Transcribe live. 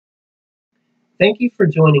Thank you for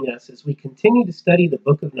joining us as we continue to study the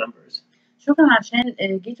book of Numbers. شكرا عشان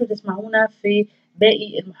جيتوا تسمعونا في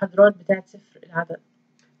باقي المحاضرات بتاعت سفر العدد.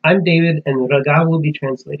 I'm David and Raga will be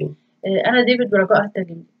translating. أنا ديفيد ورجاء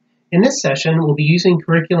هترجم. In this session, we'll be using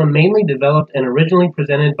curriculum mainly developed and originally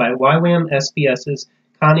presented by YWAM SBS's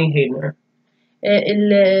Connie Haydener.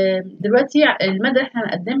 دلوقتي المادة اللي احنا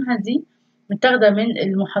هنقدمها دي متاخدة من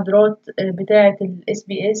المحاضرات بتاعة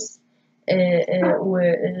SBS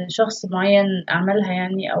وشخص معين عملها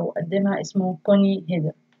يعني أو قدمها اسمه كوني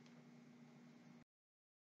هيدر.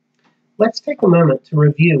 Let's take a moment to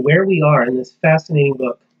review where we are in this fascinating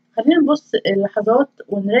book. خلينا نبص لحظات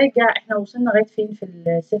ونراجع احنا وصلنا لغاية فين في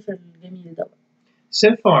السفر الجميل ده. So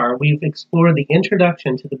far, we've explored the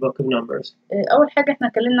introduction to the book of Numbers. أول حاجة احنا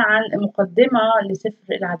اتكلمنا عن مقدمة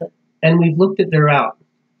لسفر العدد. And we've looked at their route.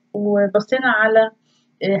 وبصينا على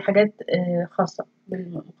حاجات خاصة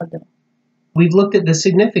بالمقدمة. We've looked at the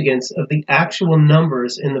significance of the actual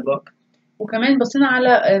numbers in the book. وكمان بصينا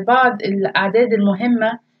على بعض الأعداد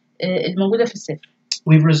المهمة الموجودة في السفر.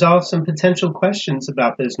 We've resolved some potential questions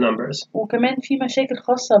about those numbers. وكمان في مشاكل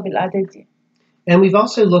خاصة بالأعداد دي. And we've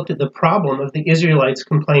also looked at the problem of the Israelites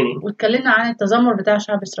complaining. واتكلمنا عن التذمر بتاع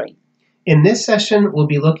شعب إسرائيل. In this session, we'll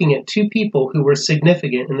be looking at two people who were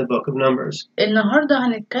significant in the book of Numbers. النهاردة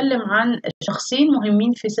هنتكلم عن شخصين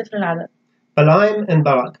مهمين في سفر العدد. Balaam and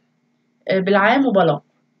Balak. بلعام وبلاق.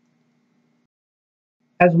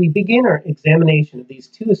 As we begin our examination of these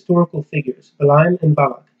two historical figures, Balaam and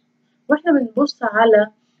Balak, واحنا بنبص على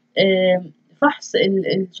فحص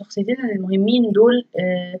الشخصيتين المهمين دول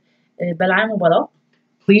بلعام وبلاق.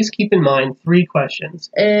 please keep in mind three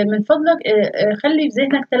questions. من فضلك خلي في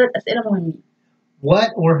ذهنك 3 أسئلة مهمين. What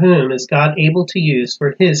or whom is God able to use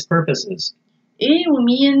for His purposes? إيه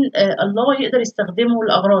ومين الله يقدر يستخدمه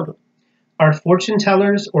لأغراضه؟ Are fortune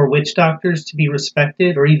tellers or witch doctors to be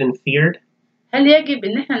respected or even feared? هل يجب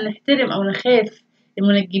إن احنا نحترم أو نخاف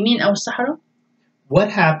المنجمين أو السحرة؟ What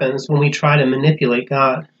happens when we try to manipulate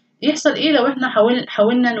God? يحصل إيه لو احنا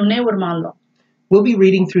حاولنا نناور مع الله؟ We'll be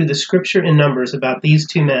reading through the scripture in Numbers about these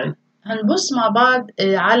two men. هنبص مع بعض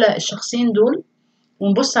على الشخصين دول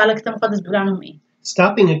ونبص على الكتاب المقدس بيقول عنهم إيه.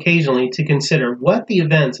 Stopping occasionally to consider what the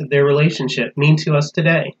events of their relationship mean to us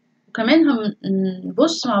today. وكمان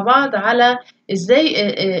هنبص مع بعض على إزاي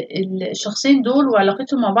الشخصين دول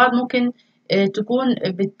وعلاقتهم مع بعض ممكن تكون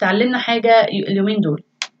بتعلمنا حاجة اليومين دول.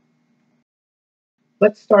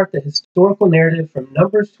 Let's start the historical narrative from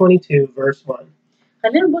Numbers 22, verse 1.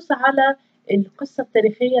 خلينا نبص على القصة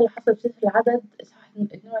التاريخية اللي حصلت في سفر العدد إصحاح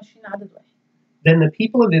 22 عدد 1. Then the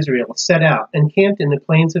people of Israel set out and camped in the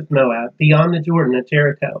plains of Moab beyond the Jordan at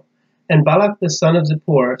Jericho. And Balak the son of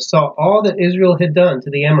Zippor saw all that Israel had done to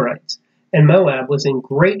the Amorites. And Moab was in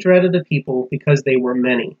great dread of the people because they were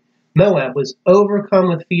many. Moab was overcome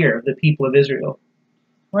with fear of the people of Israel.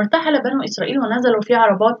 وارتحل بنو إسرائيل ونزلوا في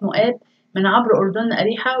عربات مؤاب من عبر أردن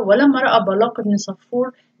أريحة. ولما رأى بلاق بن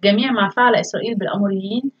صفور جميع ما فعل إسرائيل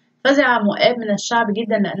بالأموريين فزع مؤاب من الشعب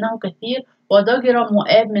جدا لأنه كثير وضجر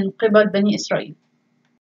مؤاب من قبل بني إسرائيل.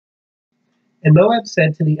 And Moab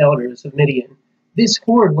said to the elders of Midian, "This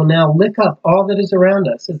horde will now lick up all that is around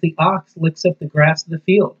us as the ox licks up the grass of the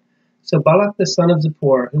field." So Balak the son of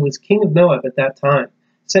Zippor, who was king of Moab at that time,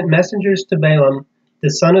 sent messengers to Balaam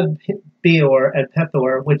the son of Beor at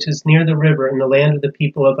Pethor, which is near the river in the land of the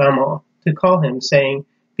people of Ammon, to call him, saying,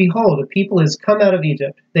 "Behold, a people has come out of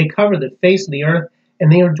Egypt. They cover the face of the earth, and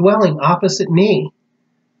they are dwelling opposite me."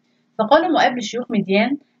 فقال مؤاب لشيوخ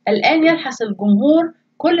مديان: الآن يلحس الجمهور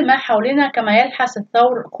كل ما حولنا كما يلحس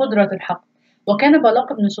الثور خضرة الحق. وكان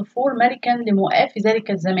بلاق بن صفور ملكا لمؤاب في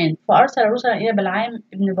ذلك الزمان. فأرسل رسلا إلى بلعام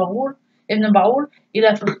ابن بعور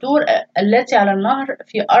إلى فطور التي على النهر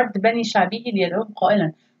في أرض بني شعبه ليدعوه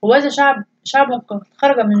قائلا: هوذا شعب قد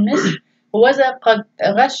خرج من مصر، هوذا قد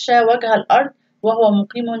غش وجه الأرض وهو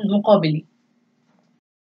مقيم مقابلي.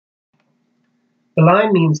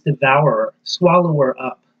 Balaam means devourer, swallower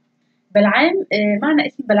up. بلعام معنى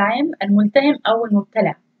اسم بلعام الملتهم أو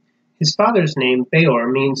المبتلع. His father's name,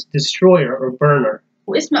 Beor, means destroyer or burner.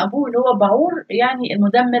 واسم أبوه اللي هو بعور يعني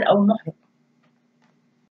المدمر أو المحرق.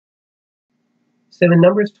 So in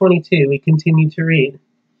Numbers 22, we continue to read.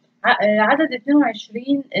 عدد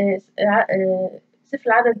 22 سفر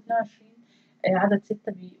العدد 22 عدد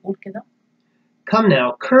 6 بيقول كده: Come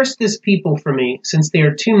now, curse this people for me, since they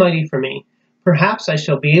are too mighty for me. Perhaps I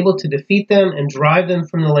shall be able to defeat them and drive them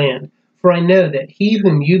from the land. For I know that he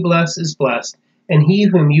whom you bless is blessed, and he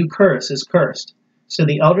whom you curse is cursed. So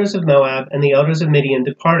the elders of Moab and the elders of Midian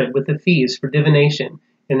departed with the thieves for divination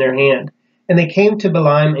in their hand. And they came to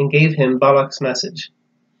Balaam and gave him Balak's message.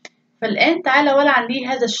 فالآن تعالى ولعن لي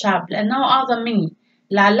هذا الشعب لأنه أعظم مني.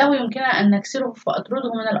 لعله يمكن أن نكسره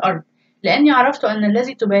فأطرده من الأرض، لأني عرفت أن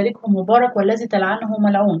الذي تباركه مبارك والذي تلعنه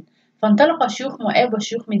ملعون. فانطلق شيوخ مؤاب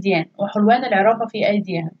وشيوخ مديان وحلوان العراق في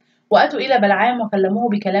أيديهم، وأتوا إلى بلعام وكلموه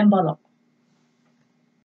بكلام بلاق.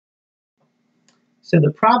 So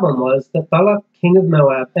the problem was that Balak, king of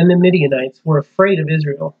Moab, and the Midianites were afraid of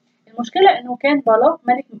Israel. المشكلة إنه كان بلاق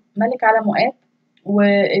ملك على مؤاب،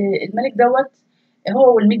 والملك دوت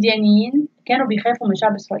هو والمديانيين كانوا بيخافوا من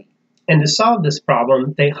شعب إسرائيل. And to solve this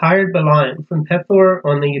problem, they hired Balaam from Pethor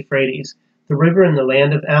on the Euphrates, the river in the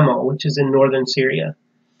land of Amal, which is in northern Syria.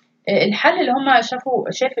 الحل اللي هم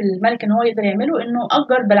شاف الملك إن هو يقدر يعمله إنه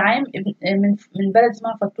أجر بلعام من بلد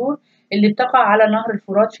اسمها فطور اللي بتقع على نهر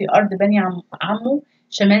الفرات في أرض بني عمه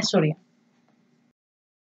شمال سوريا.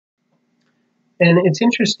 And it's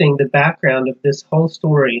interesting the background of this whole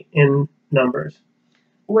story in Numbers.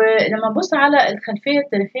 ولما نبص على الخلفية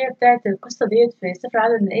التاريخية بتاعت القصة ديت في سفر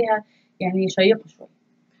العدد نلاقيها يعني شيقة شوية.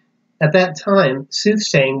 At that time,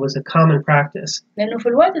 soothsaying was a common practice. لأنه في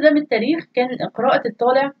الوقت ده من التاريخ كان قراءة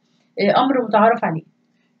الطالع أمر متعارف عليه.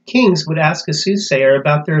 Kings would ask a soothsayer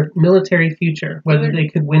about their military future, whether they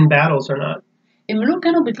could win battles or not. الملوك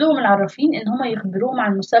كانوا بيطلبوا من العرافين إن هم يخبروهم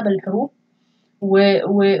عن مستقبل الحروب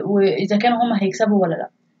وإذا كانوا هم هيكسبوا ولا لا.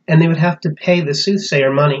 And they would have to pay the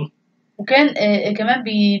soothsayer money. وكان كمان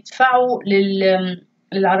بيدفعوا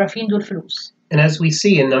للعرافين دول فلوس. And as we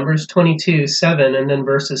see in Numbers 22:7 and then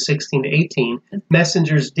verses 16 to 18,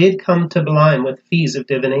 messengers did come to Balaam with fees of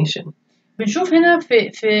divination. بنشوف هنا في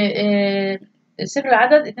سفر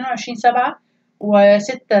العدد 22:7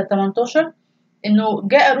 و6:18 إنه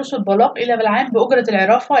جاء رسل بلاق إلى بلعام بأجرة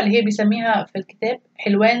العرافة اللي هي بيسميها في الكتاب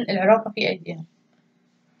حلوان العرافة في أيديهم.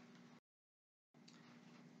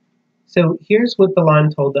 So here's what Balaam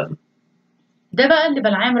told them. ده بقى اللي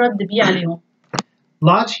بلعام رد بيه عليهم.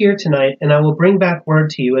 Lodge here tonight, and I will bring back word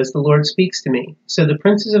to you as the Lord speaks to me. So the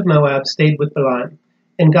princes of Moab stayed with Balaam.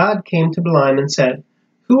 And God came to Balaam and said,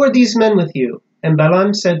 Who are these men with you? And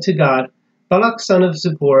Balaam said to God, Balak son of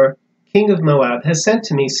Zippor, king of Moab, has sent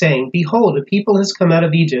to me, saying, Behold, a people has come out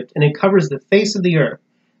of Egypt, and it covers the face of the earth.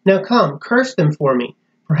 Now come, curse them for me.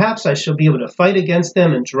 Perhaps I shall be able to fight against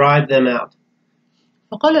them and drive them out.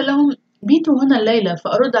 فقال لهم بيتوا هنا الليلة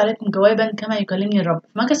فأرد عليكم جوابا كما يكلمني الرب.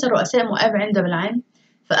 فمكث رؤساء مؤاب عند بلعام،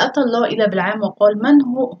 فأتى الله إلى بلعام وقال من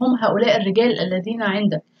هم هؤلاء الرجال الذين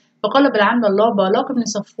عندك؟ فقال بلعام لله بالاق بن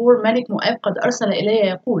صفور ملك مؤاب قد أرسل إلي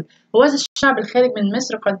يقول هوذا الشعب الخارج من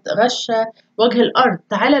مصر قد غش وجه الأرض،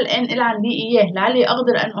 تعال الآن العن لي إياه لعلي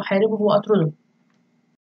أقدر أن أحاربه وأطرده.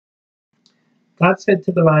 God said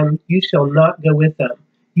to Balaam, You shall not go with them.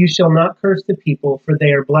 You shall not curse the people, for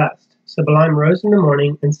they are blessed. So Balaam rose in the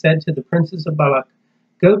morning and said to the princes of Balak,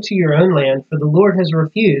 Go to your own land, for the Lord has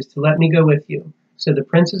refused to let me go with you. So the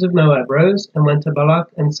princes of Moab rose and went to Balak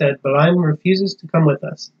and said, Balaam refuses to come with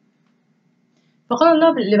us. فقال الله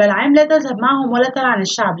لبلعام لا تذهب معهم ولا تلعن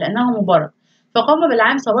الشعب لأنه مبارك. فقام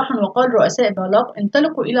بلعام صباحا وقال رؤساء بالاق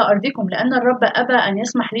انطلقوا إلى أرضكم لأن الرب أبى أن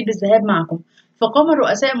يسمح لي بالذهاب معكم. فقام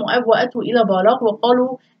رؤساء مؤاب وأتوا إلى بالاق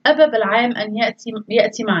وقالوا أبى بلعام أن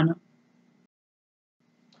يأتي معنا.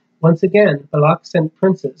 Once again, Balak sent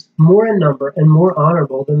princes, more in number and more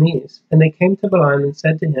honorable than these. And they came to Balaam and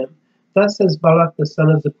said to him, Thus says Balak the son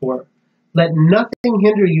of Zippor, Let nothing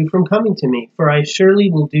hinder you from coming to me, for I surely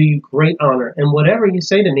will do you great honor, and whatever you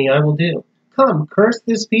say to me I will do. Come, curse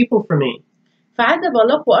this people for me. فعاد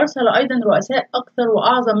بالاق وأرسل أيضا رؤساء أكثر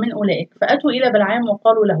وأعظم من أولئك، فأتوا إلى بلعام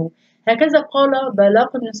وقالوا له هكذا قال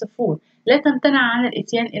بالاق بن صفور لا تمتنع عن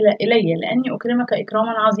الإتيان إلي لأني أكرمك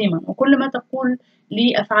إكراما عظيما وكل ما تقول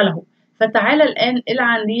لي أفعله، فتعال الآن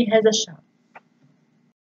العن لي هذا الشعب.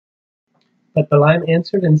 But Balaam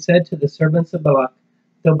answered and said to the servants of Balak,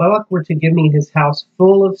 Though Balak were to give me his house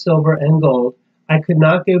full of silver and gold, I could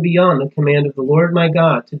not go beyond the command of the Lord my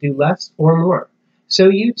God to do less or more. So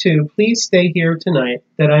you too, please stay here tonight,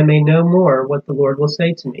 that I may know more what the Lord will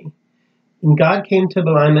say to me. And God came to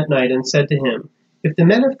Balaam at night and said to him, If the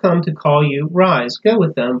men have come to call you, rise, go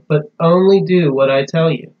with them, but only do what I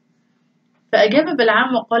tell you. فأجاب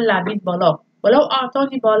بلعام وقال لعبيد بالاق ولو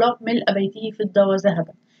أعطاني بالاق ملء بيته فضة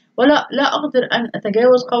وذهبا لا أقدر أن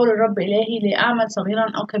أتجاوز قول الرب إلهي لأعمل صغيرا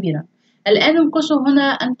أو كبيرا. الآن امكثوا هنا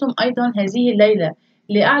أنتم أيضا هذه الليلة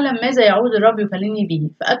لأعلم ماذا يعود الرب يكلمني به.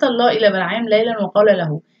 فأتى الله إلى بلعام ليلا وقال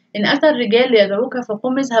له إن أتى الرجال ليدعوك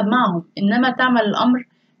فقم اذهب معهم إنما تعمل الأمر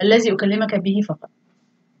الذي أكلمك به فقط.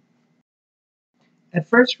 At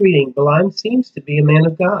first reading, Balaam seems to be a man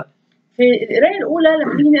of God. في القراية الأولى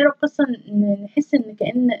لما نيجي نقرأ القصة نحس إن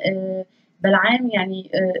كأن بلعام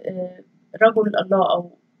يعني رجل الله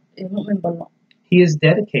أو مؤمن بالله. He is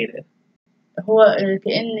dedicated. هو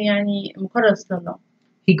كأن يعني مكرس لله.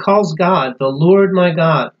 He calls God the Lord my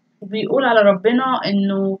God. وبيقول على ربنا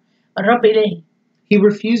إنه الرب إلهي. He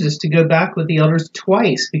refuses to go back with the elders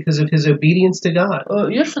twice because of his obedience to God.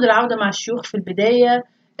 يرفض العودة مع الشيوخ في البداية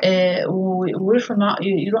ويرفض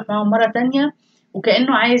يروح معهم مرة تانية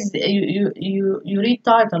وكأنه عايز يريد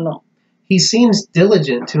طاعة الله. He seems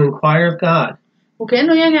diligent to inquire of God.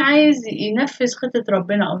 وكأنه يعني عايز ينفذ خطة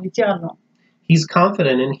ربنا أو يطيع الله. He's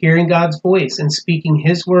confident in hearing God's voice and speaking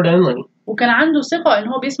his word only. وكان عنده ثقة إن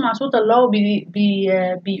هو بيسمع صوت الله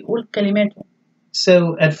وبيقول كلماته.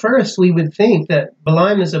 So at first we would think that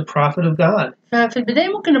Balaam is a prophet of God. ففي البداية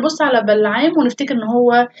ممكن نبص على بلعام ونفتكر إن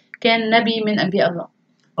هو كان نبي من أنبياء الله.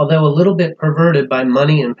 Although a little bit perverted by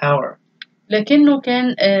money and power. لكنه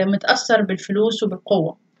كان متأثر بالفلوس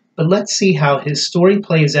وبالقوة. But let's see how his story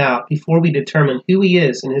plays out before we determine who he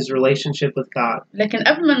is in his relationship with God. لكن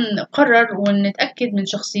قبل ما نقرر ونتأكد من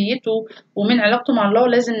شخصيته ومن علاقته مع الله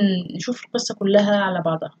لازم نشوف القصة كلها على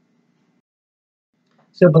بعضها.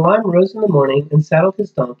 So Balaam rose in the morning and saddled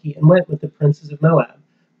his donkey and went with the princes of Moab.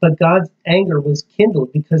 But God's anger was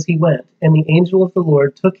kindled because he went, and the angel of the Lord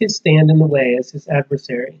took his stand in the way as his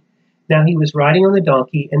adversary. Now he was riding on the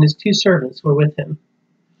donkey, and his 2 servants were with him.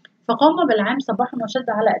 فقام بلعام صباحا وشد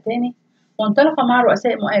على أتانه وانطلق مع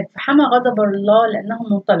رؤساء مؤاب فحمى غضب الله لأنه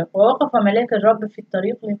منطلق ووقف ملاك الرب في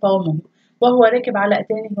الطريق لقومه وهو راكب على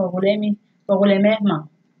أتانه وغلاماه معه.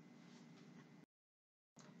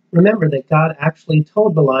 Remember that God actually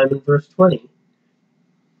told Balaam in verse 20.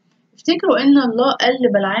 افتكروا إن الله قال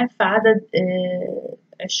لبلعام في عدد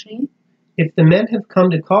 20 If the men have come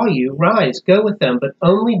to call you, rise, go with them, but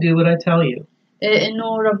only do what I tell you.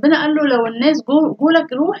 إنه ربنا قال له لو الناس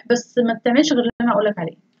جولك روح بس ما تعملش غير اللي أنا أقولك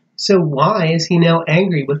عليه. So why is he now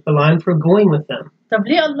angry with Balaam for going with them? طب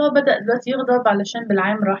ليه الله بدأ دلوقتي يغضب علشان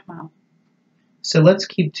بلعام راح معه؟ So let's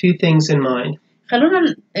keep 2 things in mind.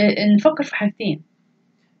 خلونا نفكر في حاجتين.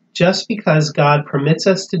 Just because God permits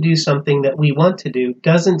us to do something that we want to do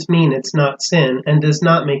doesn't mean it's not sin and does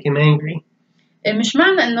not make him angry. مش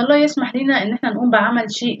معنى إن الله يسمح لنا إن إحنا نقوم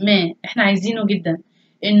بعمل شيء ما إحنا عايزينه جدا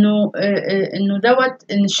إنه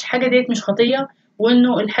إن الحاجة ديت مش خطية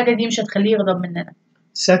وإنه الحاجة دي مش هتخليه يغضب مننا.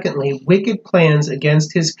 Secondly, wicked plans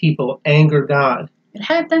against his people anger God.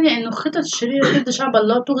 الحاجة التانية إنه خطط الشريرة ضد شعب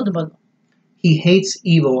الله تغضب الله. He hates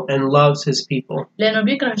evil and loves his people. لأنه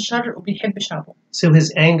بيكره الشر وبيحب شعبه. So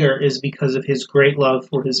his anger is because of his great love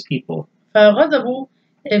for his people. فغضبه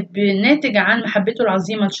ناتج عن محبته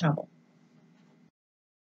العظيمة لشعبه.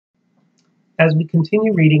 As we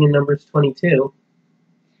continue reading in Numbers 22,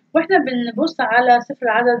 واحنا بنبص على سفر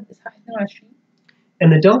العدد إصحاح 22.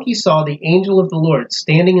 And the donkey saw the angel of the Lord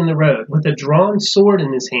standing in the road with a drawn sword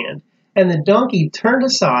in his hand. And the donkey turned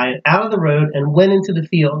aside out of the road and went into the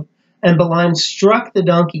field. And Balaam struck the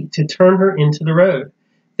donkey to turn her into the road.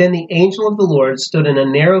 Then the angel of the Lord stood in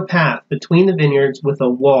a narrow path between the vineyards with a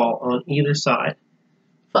wall on either side.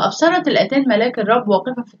 فأبصرت الأتان ملاك الرب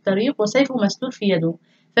واقفا في الطريق وسيفه مسلول في يده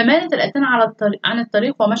فمالت الأتان عن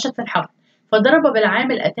الطريق ومشت في الحقل فضرب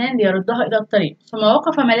بلعام الأتان ليردها إلى الطريق ثم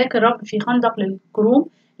وقف ملاك الرب في خندق للكروم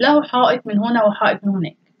له حائط من هنا وحائط من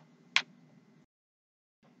هناك.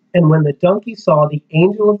 And when the donkey saw the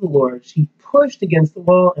angel of the Lord, she pushed against the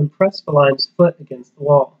wall and pressed Balaam's foot against the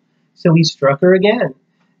wall. So he struck her again.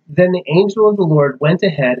 Then the angel of the Lord went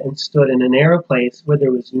ahead and stood in a narrow place where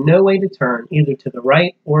there was no way to turn, either to the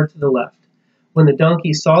right or to the left. When the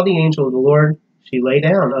donkey saw the angel of the Lord, she lay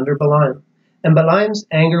down under Balaam. And Balaam's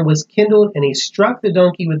anger was kindled, and he struck the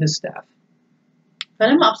donkey with his staff.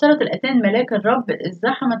 فلما أبصرت الأتان ملاك الرب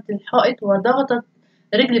ازدحمت الحائط وضغطت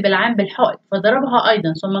رجل بلعام بالحائط فضربها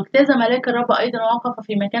أيضا ثم اجتاز ملاك الرب أيضا ووقف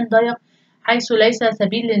في مكان ضيق حيث ليس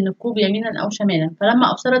سبيل للنكوب يمينا أو شمالا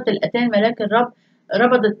فلما أبصرت الأتان ملاك الرب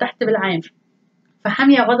ربضت تحت بلعام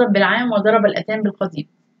فحمي غضب بلعام وضرب الأتان بالقضيب.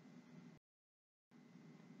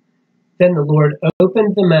 Then the Lord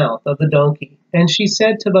opened the mouth of the donkey, and she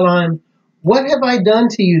said to Balaam, What have I done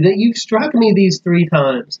to you that you've struck me these 3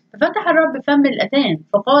 times? ففتح الرب فم الأتان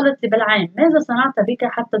فقالت لبلعام ماذا صنعت بك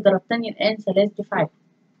حتى ضربتني الآن 3 دفعات؟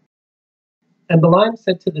 And Balaam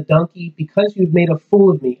said to the donkey, Because you've made a fool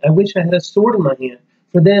of me, I wish I had a sword in my hand,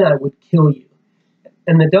 for then I would kill you.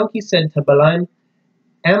 And the donkey said to Balaam,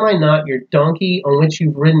 Am I not your donkey on which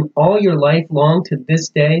you've ridden all your life long to this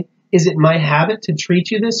day? Is it my habit to treat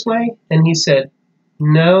you this way? And he said,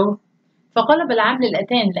 No. فقال بلعام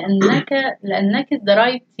للأتان لأنك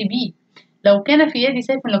ازدريت بي لو كان في يدي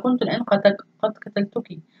سيف لكنت الآن قد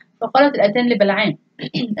قتلتك. فقالت الأتان لبلعام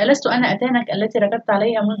ألست أنا أتانك التي ركبت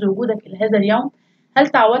عليها منذ وجودك إلى هذا اليوم؟ هل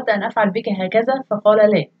تعودت أن أفعل بك هكذا؟ فقال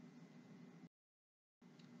لا.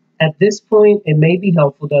 At this point, it may be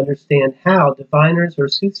helpful to understand how diviners or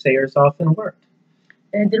soothsayers often worked.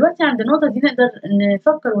 دلوقتي عند النقطة دي نقدر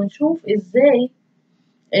نفكر ونشوف إزاي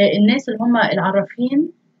الناس اللي هم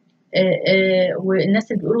العرافين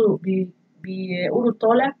والناس اللي بيقولوا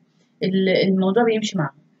الطالع الموضوع بيمشي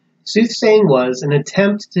معاهم. Soothsaying was an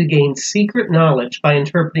attempt to gain secret knowledge by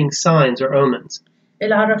interpreting signs or omens.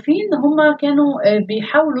 العرافين هم كانوا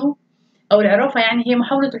بيحاولوا أو العرافة يعني هي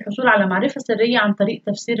محاولة الحصول على معرفة سرية عن طريق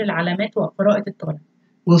تفسير العلامات وقراءة الطالع.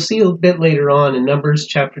 We'll see a bit later on in Numbers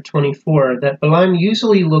chapter 24 that Balaam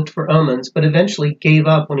usually looked for omens but eventually gave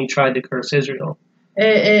up when he tried to curse Israel.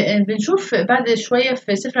 بنشوف بعد شوية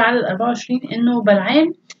في سفر العدد 24 إنه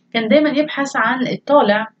بلعام كان دايما يبحث عن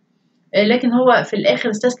الطالع لكن هو في الآخر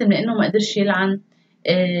استسلم لأنه ما قدرش يلعن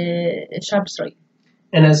شعب إسرائيل.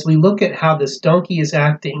 And as we look at how this donkey is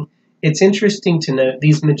acting, it's interesting to note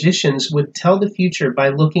these magicians would tell the future by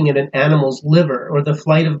looking at an animal's liver or the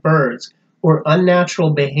flight of birds or unnatural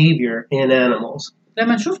behavior in animals.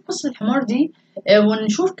 لما نشوف قصة الحمار دي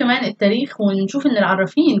ونشوف كمان التاريخ ونشوف إن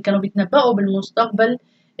العرافين كانوا بيتنبأوا بالمستقبل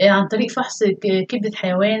عن طريق فحص كبدة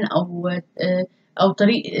حيوان أو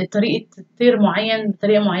طريقة طير معين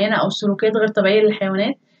بطريقة معينة أو سلوكيات غير طبيعية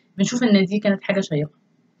للحيوانات بنشوف إن دي كانت حاجة شيقة.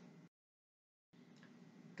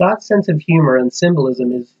 God's sense of humor and symbolism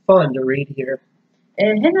is fun to read here.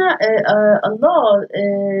 هنا الله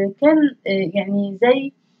كان يعني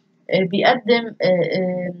زي بيقدم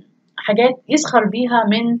حاجات يسخر بيها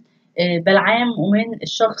من بلعام ومن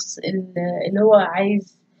الشخص اللي هو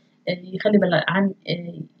عايز يخلي بلعام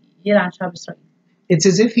يلعن شعب إسرائيل. It's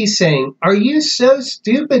as if he's saying, "Are you so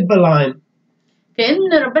stupid, Balaam?"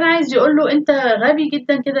 كأن ربنا عايز يقول له أنت غبي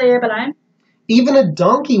جدا كده يا بلعام. Even a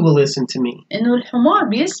donkey will listen to me. إنه الحمار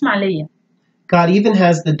بيسمع ليا. God even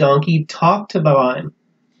has the donkey talk to Balaam.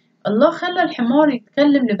 الله خلى الحمار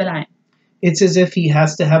يتكلم لبلعام. It's as if he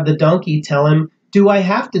has to have the donkey tell him, "Do I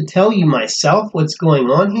have to tell you myself what's going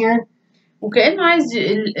on here?" وكأنه عايز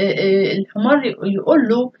الحمار يقول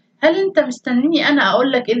له هل أنت مستنيني أنا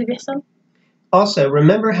أقول لك إيه اللي بيحصل؟ Also,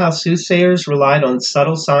 remember how soothsayers relied on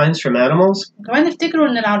subtle signs from animals? وكمان افتكروا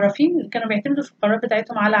إن العرافين كانوا بيعتمدوا في القرارات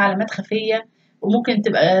بتاعتهم على علامات خفية وممكن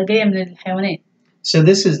تبقى جاية من الحيوانات. So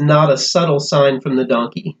this is not a subtle sign from the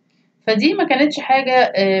donkey. فدي ما كانتش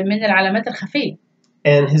حاجة من العلامات الخفية.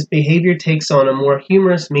 And his behavior takes on a more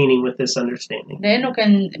humorous meaning with this understanding. لأنه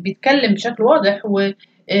كان بيتكلم بشكل واضح و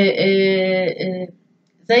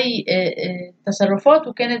زي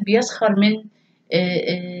تصرفاته كانت بيسخر من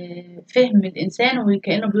فهم الإنسان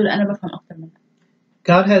وكأنه بيقول أنا بفهم أكتر منك.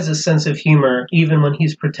 God has a sense of humor even when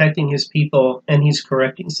he's protecting his people and he's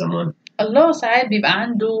correcting someone. الله ساعات بيبقى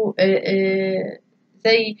عنده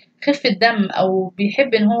زي خفة دم أو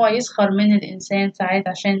بيحب إن هو يسخر من الإنسان ساعات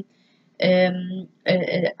عشان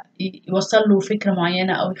يوصل له فكرة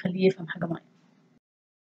معينة أو يخليه يفهم حاجة معينة.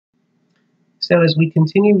 So as we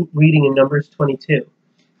continue reading in Numbers 22.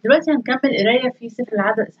 دلوقتي هنكمل قراية في سفر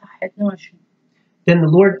العدد إصحاح 22. Then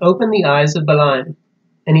the Lord opened the eyes of Balaam,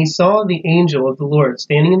 and he saw the angel of the Lord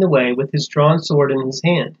standing in the way with his drawn sword in his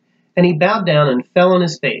hand. And he bowed down and fell on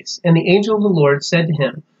his face. And the angel of the Lord said to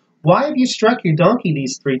him, "Why have you struck your donkey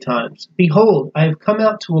these 3 times? Behold, I have come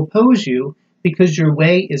out to oppose you, because your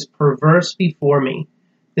way is perverse before me."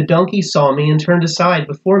 The donkey saw me and turned aside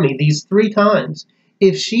before me these 3 times.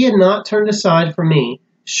 If she had not turned aside from me,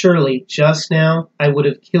 surely just now I would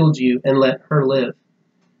have killed you and let her live.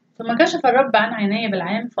 ثم كشف الرب عن عيني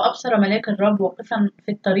بلعام فأبصر ملاك الرب واقفا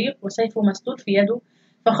في الطريق وسيفه مسدود في يده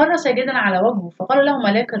فخر ساجدا على وجهه فقال له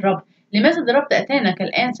ملاك الرب لماذا ضربت أتانك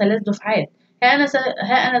الآن 3 دفعات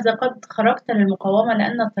ها أنا قد خرجت للمقاومة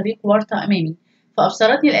لأن الطريق ورطة أمامي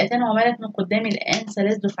فأبصرتني الأتان وملت من قدامي الآن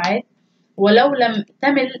 3 دفعات ولو لم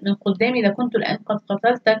تمل من قدامي لكنت الآن قد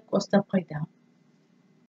قتلتك واستبقيتها.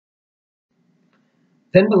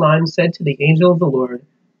 Then Balaam said to the angel of the Lord,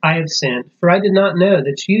 "I have sinned, for I did not know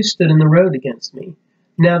that you stood in the road against me.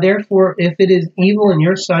 Now therefore, if it is evil in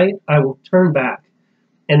your sight, I will turn back."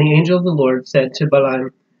 And the angel of the Lord said to Balaam,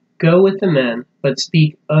 "Go with the men, but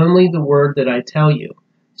speak only the word that I tell you."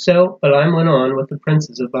 So Balaam went on with the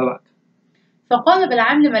princes of Balak. فقال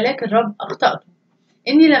بلعام لملاك الرب أخطأت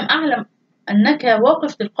إني لم أعلم أنك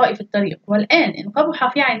واقف تلقائي في الطريق والآن إن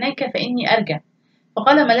قبح في عينيك فإني أرجع.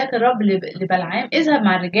 فقال ملاك الرب لبلعام اذهب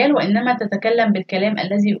مع الرجال وإنما تتكلم بالكلام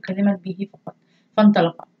الذي أكلمك به فقط.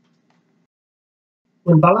 فانطلق.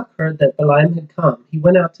 When Balak heard that Balaam had come, he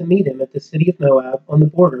went out to meet him at the city of Moab on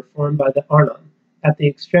the border formed by the Arnon, at the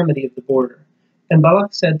extremity of the border. And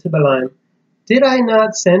Balak said to Balaam, "Did I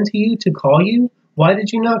not send to you to call you? Why did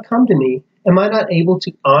you not come to me? Am I not able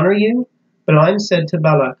to honor you?" Balaam said to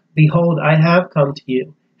Balak, "Behold, I have come to you.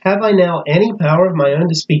 Have I now any power of my own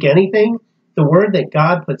to speak anything? The word that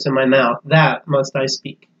God puts in my mouth, that must I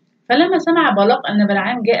speak." فلما سمع بلاق أن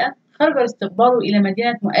بلعام جاء خرج لاستقباله إلى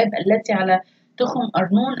مدينة مؤاب التي على تخم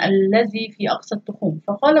أرنون الذي في أقصى التخوم.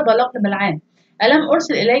 فقال بلاق لبلعام: ألم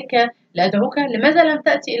أرسل إليك لأدعوك؟ لماذا لم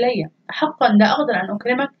تأتي إلي؟ حقا لا أقدر أن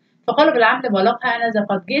أكرمك. فقال بلعام لبلاق: أنا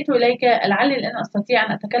قد جئت إليك، لعلي الآن أستطيع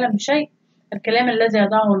أن أتكلم بشيء؟ الكلام الذي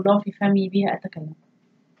يضعه الله في فمي به أتكلم.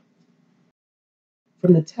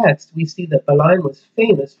 From the text, we see that Balaam was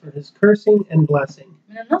famous for his cursing and blessing.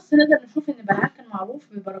 من النص نقدر نشوف إن بلعام كان معروف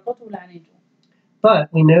ببركاته ولعنته. But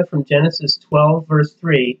we know from Genesis 12, verse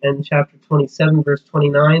 3, and chapter 27, verse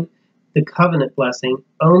 29, the covenant blessing,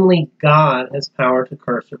 only God has power to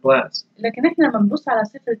curse or bless. لكن احنا لما بنبص على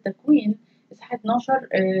سفر التكوين إصحاح 12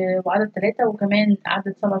 وعدد 3 وكمان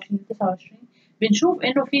عدد 27 ل 29 بنشوف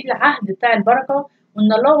إنه في العهد بتاع البركة،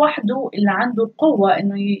 وإن الله وحده اللي عنده القوة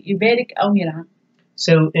إنه يبارك أو يلعن.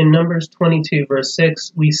 So in Numbers 22, verse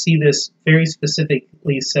 6, we see this very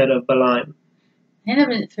specifically said of Balaam.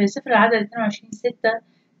 هنا في سفر العدد 22:6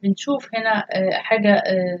 بنشوف هنا حاجة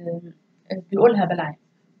بيقولها بلعام.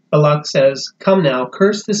 Balaam says, "Come now,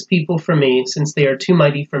 curse this people from me, since they are too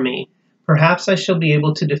mighty for me. Perhaps I shall be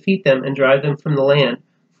able to defeat them and drive them from the land.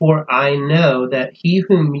 For I know that he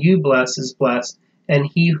whom you bless is blessed, and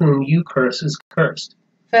he whom you curse is cursed."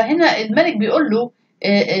 فهنا الملك بيقول له: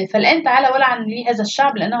 فالآن تعالى ولعن لي هذا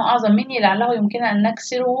الشعب لأنه أعظم مني، لعله يمكن أن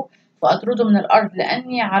نكسره وأطرده من الأرض،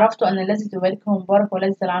 لأني عرفت أن الذي تباركه مبارك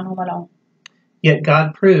والذي تلعنه ملعون. Yet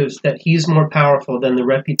God proves that he is more powerful than the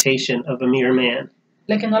reputation of a mere man.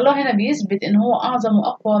 لكن الله هنا بيثبت إن هو أعظم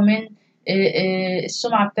وأقوى من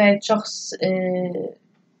السمعة بتاعت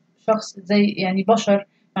شخص زي يعني بشر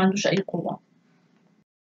ما عندوش أي قوة.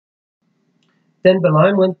 Then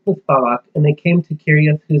Balaam went with Balak, and they came to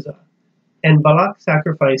Kiriath-Huzzah. And Balak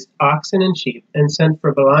sacrificed oxen and sheep, and sent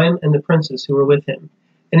for Balaam and the princes who were with him.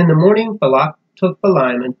 And in the morning Balak took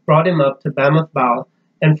Balaam and brought him up to Bamoth-baal,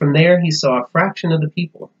 and from there he saw a fraction of the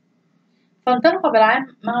people. فانطلق بلعام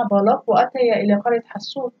مع بالاق وأتي إلى قرية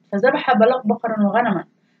حسوت، فذبح بالاق بقرا وغنما،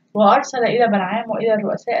 وأرسل إلى بلعام وإلى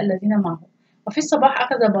الرؤساء الذين معه. وفي الصباح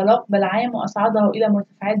أخذ بالاق بلعام وأصعده إلى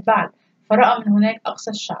مرتفعات بعل، فرأى من هناك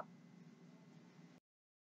أقصى الشعب.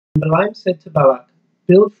 Balaam said to Balak,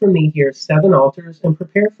 "Build for me here 7 altars, and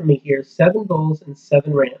prepare for me here 7 bulls and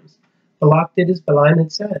 7 rams." Balak did as Balaam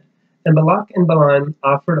had said. And Balak and Balaam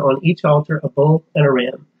offered on each altar a bull and a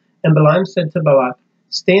ram. And Balaam said to Balak,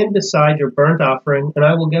 "Stand beside your burnt offering, and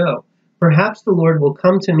I will go. Perhaps the Lord will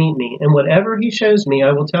come to meet me, and whatever he shows me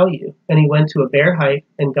I will tell you." And he went to a bare height,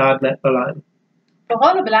 and God met Balaam.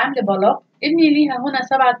 فقال بلعام لبالاق: ابني ليها هنا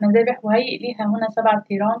 7 مذابح، وهيئ ليها هنا 7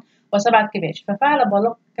 ثيران و7 كباش. ففعل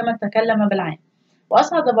بالاق كما تكلم بلعام،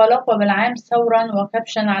 وأصعد بالاق وبلعام ثورا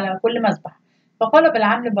وكبشا على كل مذبح. فقال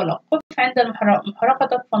بلعام لبالاق: قف عند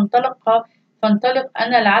محرقتك فانطلق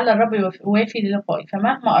أنا، لعل الرب يوافي للقائي،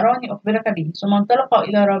 فمهما أراني أخبرك به. ثم انطلق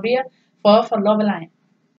إلى رابية فوافى الله بلعام.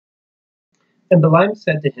 And Balaam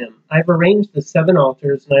said to him, "I have arranged the 7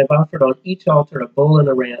 altars, and I have offered on each altar a bull and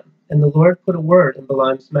a ram." And the Lord put a word in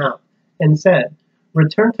Balaam's mouth, and said,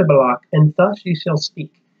 "Return to Balak, and thus ye shall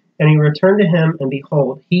speak." And he returned to him, and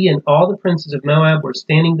behold, he and all the princes of Moab were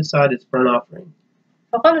standing beside his burnt offering.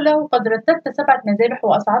 فقال له: قد رتبت 7 مذابح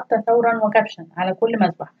وأصعدت ثورا وكبشا على كل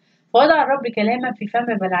مذبح. فوضع الرب كلاما في فم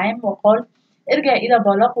بلعام وقال: ارجع إلى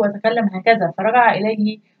بالاق وتكلم هكذا. فرجع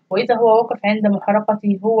إليه وإذا هو واقف عند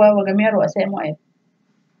محرقته هو وجميع رؤساء مؤاب.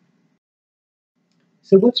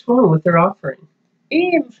 So what's wrong with their offering?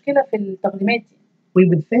 إيه المشكلة في التقديمات دي؟ We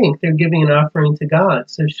would think they're giving an offering to God,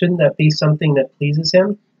 so shouldn't that be something that pleases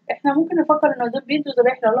him? إحنا ممكن نفكر إن دول بيدوا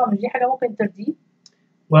ذبائح لله، مش دي حاجة ممكن ترضيه؟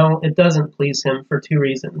 Well, it doesn't please him for 2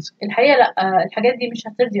 reasons. الحقيقة لأ، الحاجات دي مش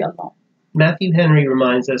هترضي الله. Matthew Henry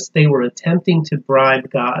reminds us they were attempting to bribe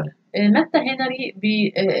God. متى هنري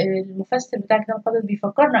المفسر بتاع الكتاب المقدس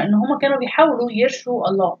بيفكرنا إن هما كانوا بيحاولوا يرشوا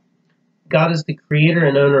الله. God is the creator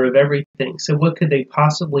and owner of everything, so what could they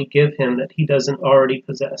possibly give him that he doesn't already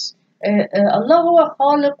possess? الله هو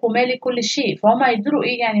خالق ومالك كل شيء، فهم هيدروا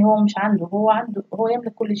إيه يعني هو مش عنده، هو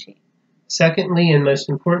يملك كل شيء. Secondly, and most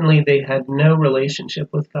importantly, they had no relationship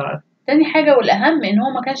with God. تاني حاجة والأهم إن هو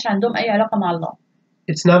ما كانش عندهم أي علاقة مع الله.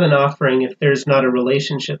 It's not an offering if there's not a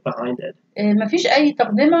relationship behind it. مفيش أي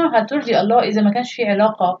تقدمة هترضي الله إذا ما كانش في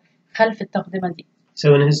علاقة خلف التقدمة دي.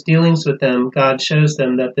 So in his dealings with them, God shows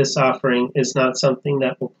them that this offering is not something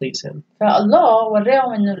that will please him. فالله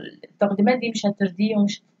وراهم إن التقدمات دي مش هترضيه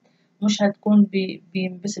ومش هتكون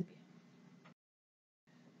بينبسط بيها.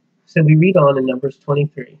 So we read on in Numbers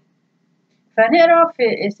 23. فنقرأ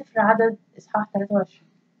في سفر العدد إصحاح 23.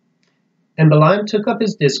 And Balaam took up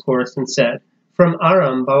his discourse and said, "From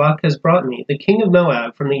Aram Balak has brought me, the king of Moab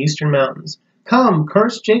from the eastern mountains. Come,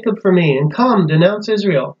 curse Jacob for me, and come, denounce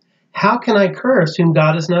Israel. How can I curse whom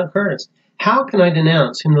God has not cursed? How can I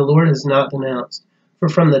denounce whom the Lord has not denounced? For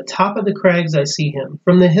from the top of the crags I see him,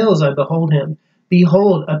 from the hills I behold him.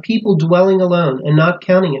 Behold, a people dwelling alone and not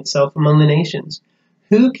counting itself among the nations.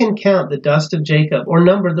 Who can count the dust of Jacob, or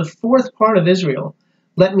number the fourth part of Israel?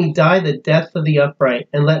 Let me die the death of the upright,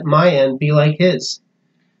 and let my end be like his.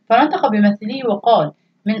 فنطق بمثله وقال: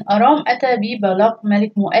 من أرام أتى بي بلاق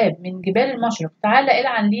ملك مؤاب من جبال المشرق، تعال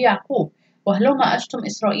العن لي يعقوب وهلما أشتم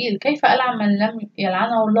إسرائيل. كيف ألعن من لم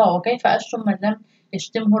يلعنه الله، وكيف أشتم من لم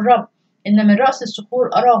يشتمه الرب؟ إن من رأس الصخور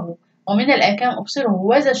أراه، ومن الآكام أبصره.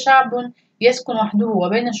 وهذا شعب يسكن وحده،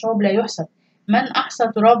 وبين الشعوب لا يحسب. من أحصى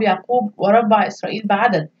تراب يعقوب وربع إسرائيل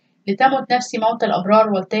بعدد. لتمت نفسي موت الأبرار،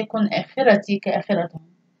 ولتكن آخرتي كآخرتهم.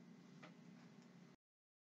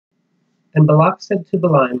 And Balak said to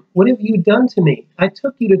Balaam, What have you done to me? I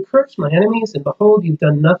took you to curse my enemies, and behold, you've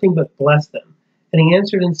done nothing but bless them. And he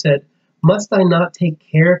answered and said, Must I not take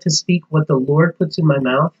care to speak what the Lord puts in my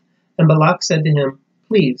mouth? And Balak said to him,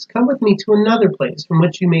 Please, come with me to another place from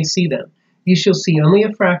which you may see them. You shall see only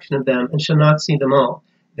a fraction of them, and shall not see them all.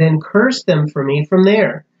 Then curse them for me from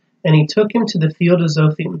there. And he took him to the field of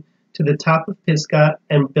Zophim, to the top of Pisgah,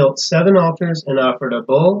 and built 7 altars, and offered a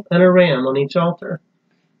bull and a ram on each altar.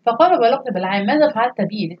 فقال بلاق لبلعام: ماذا فعلت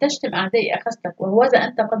بي لتشتم أعدائي أخذتك، وهوذا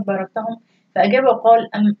أنت قد باركتهم؟ فأجاب وقال: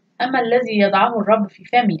 أما الذي يضعه الرب في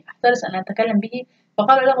فمي أحترس أن أتكلم به.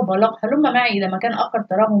 فقال له بلاق: هلم معي إلى مكان آخر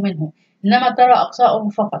تراه منه، إنما ترى أقصاءه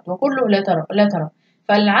فقط، وكله لا ترى.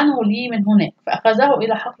 فألعنه لي من هناك. فأخذه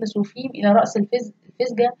إلى حقل سوفيم إلى رأس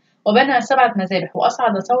الفسجة، وبنى 7 مذابح،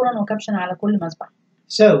 وأصعد ثورا وكبشا على كل مذبح.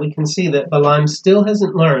 So we can see that Balaam still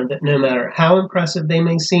hasn't learned that no matter how impressive they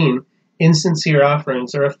may seem, insincere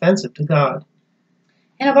offerings are offensive to God.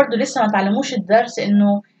 هنا برضو لسه ما تعلموش الدرس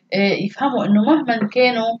إنه يفهموا إنه مهما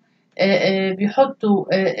كانوا بيحطوا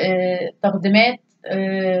تقديمات،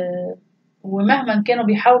 ومهما كانوا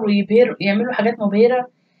بيحاولوا يعملوا حاجات مبهرة،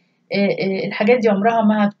 الحاجات دي عمرها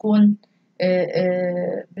ما هتكون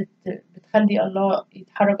بتخلي الله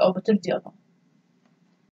يتحرك أو بترضي الله.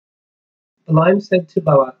 Balaam said to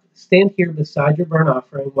Balak, Stand here beside your burnt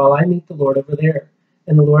offering while I meet the Lord over there.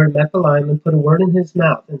 And the Lord met Balaam and put a word in his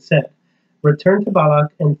mouth and said, Return to Balak,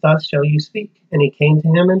 and thus shall you speak. And he came to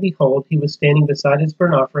him, and behold, he was standing beside his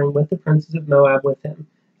burnt offering with the princes of Moab with him.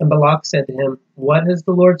 And Balak said to him, What has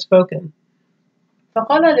the Lord spoken?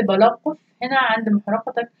 فقال لبلاق: قف هنا عند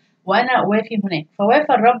محرقتك وأنا أوافي هناك.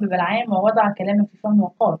 فوافى الرب بلعام ووضع كلاما في فمه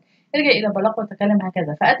وقال: ارجع إلى بلاق وتكلم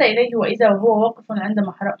هكذا. فأتى إليه وإذا وهو واقف عند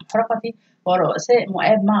محرقتي ورؤساء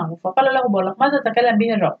مؤاب معه. فقال له بلاق: ماذا تكلم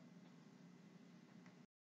به الرب؟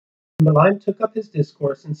 Balaam took up his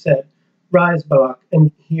discourse and said, Rise, Balak,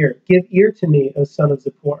 and hear. Give ear to me, O son of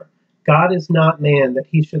Zippor. God is not man that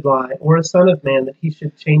he should lie, or a son of man that he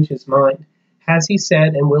should change his mind. Has he said,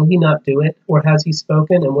 and will he not do it? Or has he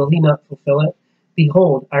spoken, and will he not fulfill it?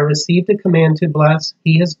 Behold, I received a command to bless.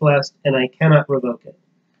 He has blessed, and I cannot revoke it.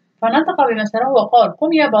 فنطق بمثله وقال: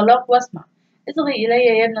 قم يا بلاق واسمع. اصغي إلي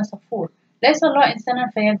يا ابن صفور. ليس الله إنسانا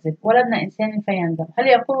فيكذب، ولا ابن إنسان فيندم. هل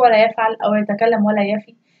يقول ولا يفعل، أو يتكلم ولا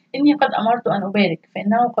يفي؟ إني قد أمرت أن أبارك،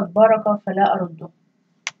 فإنه قد بارك فلا أرده.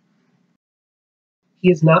 He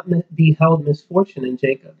has not beheld misfortune in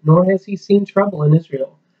Jacob, nor has he seen trouble in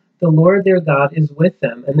Israel. The Lord their God is with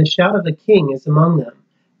them, and the shout of the king is among them.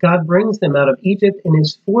 God brings them out of Egypt and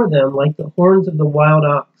is for them like the horns of the wild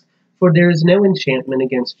ox. For there is no enchantment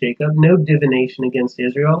against Jacob, no divination against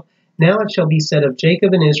Israel. Now it shall be said of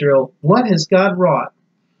Jacob and Israel, What has God wrought?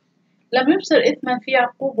 لم يبصر إثما في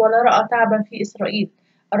يعقوب، ولا رأى تعبا في إسرائيل.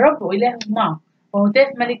 الرب إله معه، وهتاف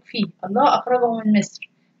ملك فيه. الله أخرجه من مصر.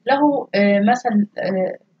 له مثل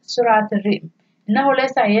سرعة الرئم. إنه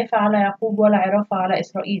ليس عيافة على يعقوب ولا عرافة على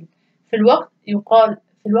إسرائيل. في الوقت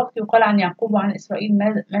يقال عن يعقوب وعن إسرائيل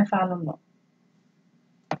ما فعل الله.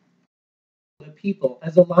 The people,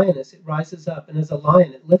 as a lioness it rises up, and as a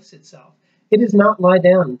lion it lifts itself. It does not lie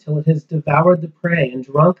down until it has devoured the prey and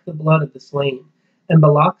drunk the blood of the slain. And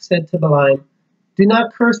Balak said to Balaam, Do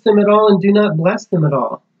not curse them at all, and do not bless them at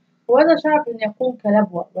all. وهذا شعب يقوم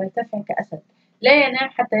كلبوة ويرتفع كأسد، لا ينام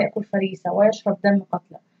حتى يأكل فريسة ويشرب دم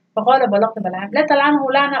قتلى. فقال بلاق بلعام: لا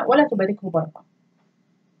تلعنه لعنة ولا تباركه بركة.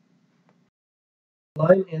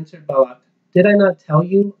 Balaam answered Balak, Did I not tell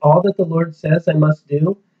you all that the Lord says I must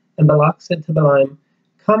do? And Balak said to Balaam,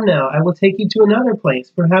 Come now, I will take you to another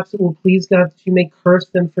place. Perhaps it will please God that you may curse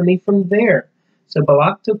them for me from there. So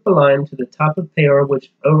Balak took Balaam to the top of Peor,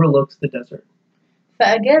 which overlooks the desert.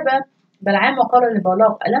 فأجاب بلعام وقال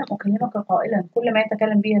لبلاق: ألم أكلمك قائلا كل ما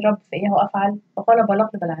يتكلم به الرب فإياه أفعل؟ فقال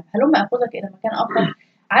بلاق لبلعام: هلم أخذك إلى مكان آخر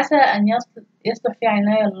عسى أن يصلح في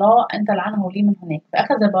عيني الله أن تلعنه لي من هناك.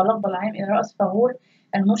 فأخذ بلاق بلعام إلى رأس فغور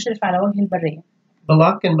المشرف على وجه البرية.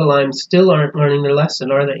 Balaaq and Balaam still aren't learning their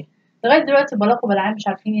lesson, are they? لغاية دلوقتي بلاق وبلعام مش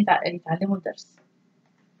عارفين يتعلموا الدرس.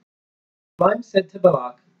 Balaam said to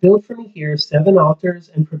Balaaq, "Build for me here 7 altars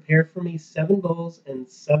and prepare for me 7 bulls and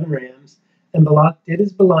 7 rams." And Balaaq did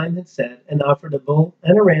as Balaam had said and offered a bull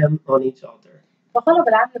and a ram on each altar. فقال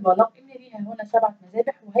بلعام لبلاق ابني ليها هنا 7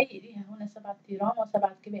 مذابح وهيئ ليها هنا 7 تيران و7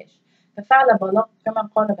 كباش. ففعل بلاق كما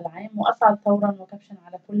قال بلعام وأصعد ثورا وكبشا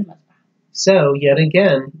على كل مذبح. So, yet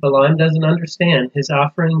again, Balaam doesn't understand. His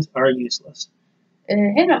offerings are useless.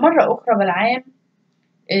 هنا مرة أخرى بلعام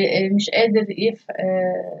مش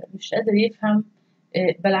قادر يفهم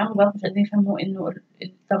بلعام وبلاق مش قادرين يفهموا إنه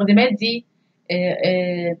التقديمات دي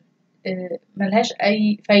ملهاش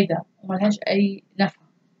أي فايدة وملهاش أي نفع.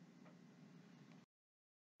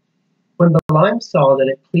 When Balaam saw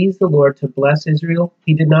that it pleased the Lord to bless Israel,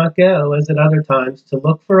 he did not go, as at other times, to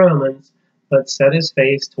look for omens, but set his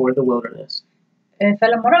face toward the wilderness.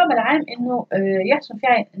 فلما رأى بلعام إنه يحسن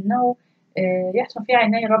في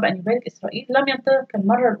عيني الرب أن يبارك إسرائيل لم ينطلق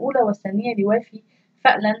المرة الأولى والثانية ليوافي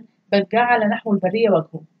فعلا بل جعل نحو البرية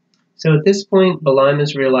وجهه. So at this point, Balaam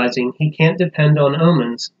is realizing he can't depend on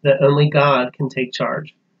omens, that only God can take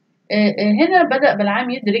charge. هنا بدأ بلعام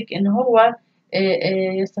يدرك إن هو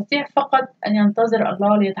يستطيع فقط أن ينتظر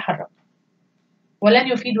الله ليتحرك ولن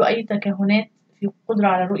يفيد أي تكهنات في قدرة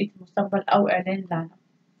على رؤية المستقبل أو إعلان لعنة.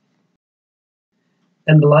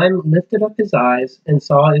 And Balaam lifted up his eyes and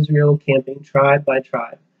saw Israel camping tribe by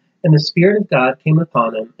tribe. And the Spirit of God came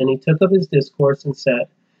upon him, and he took up his discourse and said,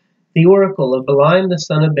 "The oracle of Balaam the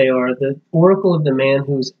son of Beor, the oracle of the man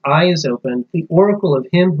whose eye is opened, the oracle of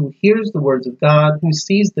him who hears the words of God, who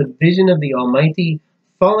sees the vision of the Almighty,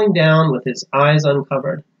 falling down with his eyes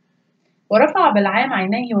uncovered." ورفع بلعام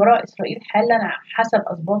عينيه وراء إسرائيل حالا حسب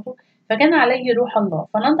أسباطه فكان عليه روح الله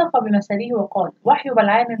فنطق بمثاله وقال وحي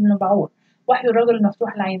بلعام بن بعور وحي الرجل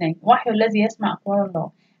المفتوح العينين وحي الذي يسمع أقوال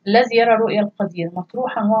الله الذي يرى رؤيا القدير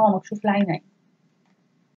مطروحا وهو مكشوف العينين.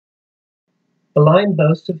 Balaam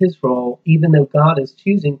boasts of his role even though God is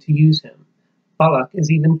choosing to use him. Balaaq is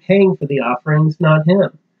even paying for the offerings, not him.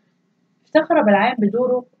 افتخر بلعام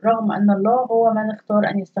بدوره رغم أن الله هو من اختار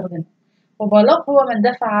أن يستخدمه وبالاق هو من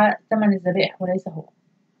دفع ثمن الذبائح وليس هو.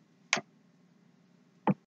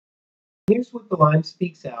 Here's what Balaam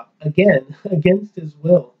speaks out, again, against his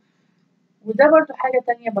will. وده برضو حاجة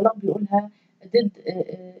تانية بلاق بيقولها ضد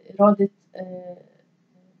إرادة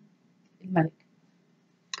الملك.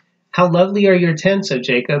 How lovely are your tents, O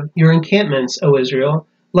Jacob, your encampments, O Israel,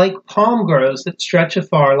 like palm groves that stretch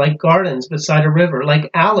afar, like gardens beside a river, like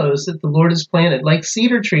aloes that the Lord has planted, like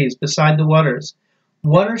cedar trees beside the waters.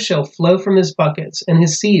 Water shall flow from his buckets, and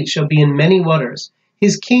his seed shall be in many waters.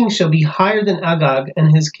 His king shall be higher than Agag,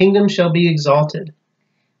 and his kingdom shall be exalted.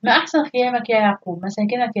 ما أحسن خيامك يا يعقوب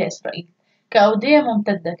مساكنك يا إسرائيل كأودية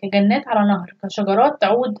ممتدة كجنات على نهر كشجرات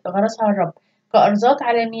تعود غرسها الرب كأرزات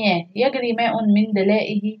على مياه يجري ماء من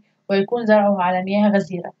دلائه ويكون زرعه على مياه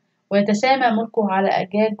غزيرة ويتسامى ملكه على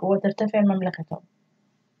أجاج وترتفع مملكته.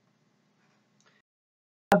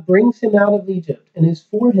 God brings him out of Egypt and is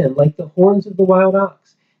for him like the horns of the wild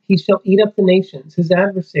ox. He shall eat up the nations, his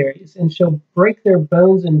adversaries, and shall break their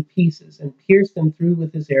bones in pieces and pierce them through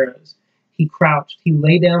with his arrows. He crouched, he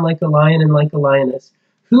lay down like a lion and like a lioness.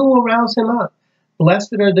 Who will rouse him up?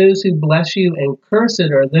 Blessed are those who bless you, and cursed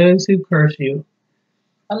are those who curse you.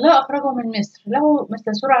 الله أخرجه من مصر له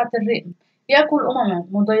مثل سرعة الرئم يأكل أمما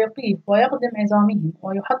مضايقيه ويقدم عظامهم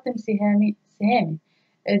ويحطم سهامه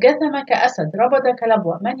جثم كأسد ربض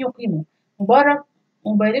كلبوة من يقيمه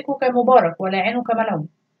مباركك مبارك ولاعنك ملعون.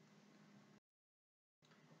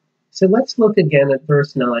 So let's look again at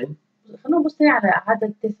verse 9. خلونا نبص على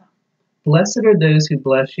عدد 9. Blessed are those who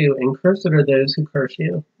bless you, and cursed are those who curse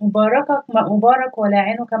you. مبارك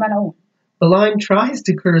ولاعنك ملعون. Balaam tries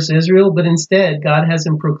to curse Israel, but instead God has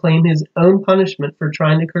him proclaim his own punishment for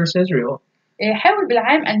trying to curse Israel. حاول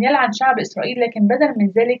بلعام أن يلعن شعب إسرائيل لكن بدل من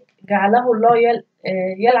ذلك جعله الله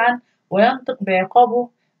يلعن وينطق بعقابه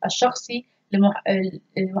الشخصي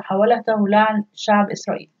لمحاولته لعن شعب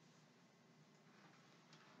إسرائيل.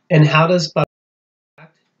 And how does Balaam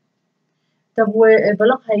act? طب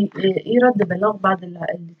وبلاق إيه رد بلاق بعد اللي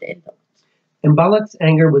اتقال ده؟ And Balak's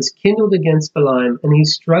anger was kindled against Balaam, and he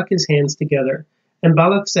struck his hands together. And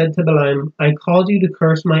Balak said to Balaam, I called you to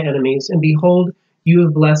curse my enemies, and behold, you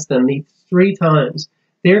have blessed them these 3 times.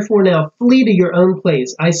 Therefore now flee to your own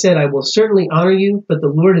place. I said, I will certainly honor you, but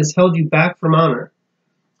the Lord has held you back from honor.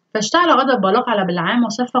 فاشتعل غضب بلاق على بلعام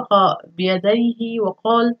وصفق بيديه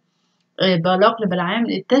وقال بلاق لبلعام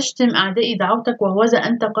تشتم أعدائي دعوتك وهوذا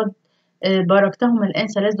أنت قد باركتهم الآن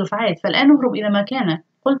 3 دفعات فالآن اهرب إلى مكانك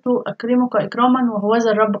قلت أكرمك إكراما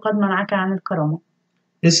وهوذا الرب قد منعك عن الكرامة.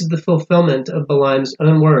 This is the fulfillment of Balaam's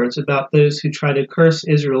own words about those who try to curse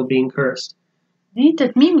Israel being cursed. دي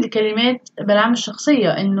تتميم لكلمات بلعام الشخصية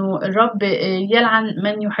إنه الرب يلعن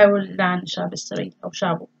من يحاول لعن الشعب الإسرائيلي أو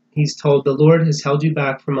شعبه. He's told, the Lord has held you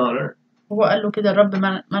back from honor. هو قال له كده الرب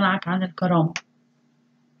منعك عن الكرامة.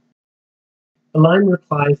 Balaam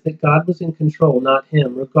replies that God was in control, not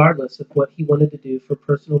him, regardless of what he wanted to do for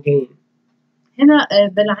personal gain. هنا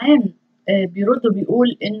بلعام بيرد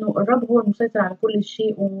وبيقول إنه الرب هو المسيطر على كل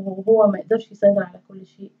شيء وهو ما يقدرش يسيطر على كل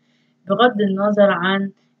شيء بغض النظر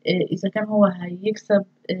عن إذا كان هو هيكسب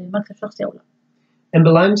مكسب شخصي أو لا. And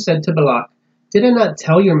Balaam said to Balaaq, Did I not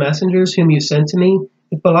tell your messengers whom you sent to me?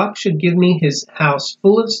 If Balaaq should give me his house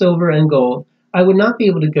full of silver and gold, I would not be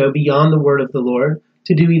able to go beyond the word of the Lord,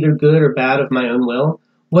 to do either good or bad of my own will.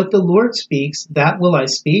 What the Lord speaks, that will I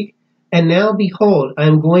speak. And now, behold, I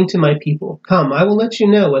am going to my people. Come, I will let you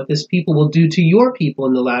know what this people will do to your people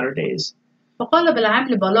in the latter days. فقال بلعام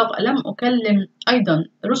لبلاق ألم أكلم أيضا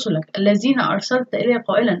رسلك الذين أرسلت إلي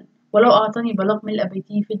قائلا ولو أعطاني بلاق ملء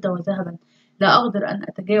بيته فضة وذهبا لا أقدر أن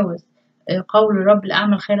أتجاوز قول الرب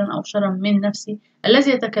لأعمل خيرا أو شرا من نفسي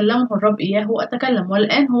الذي يتكلمه الرب إياه أتكلم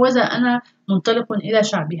والآن هوذا أنا منطلق إلى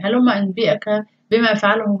شعبي هلم أنبئك بما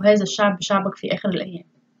فعله هذا الشعب بشعبك في آخر الأيام.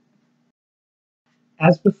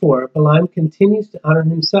 As before, Balaam continues to honor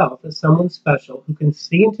himself as someone special who can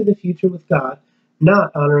see into the future with God,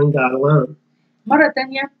 not honoring God alone. مرة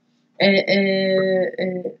تانية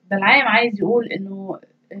بلعام عايز يقول إن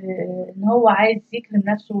هو عايز يكرم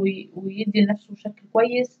نفسه ويدي لنفسه شكل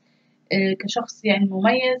كويس كشخص يعني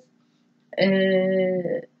مميز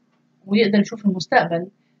ويقدر يشوف المستقبل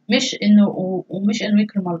مش إنه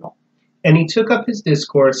يكرم الله. And he took up his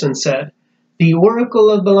discourse and said, The oracle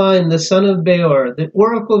of Balaam, the son of Beor, the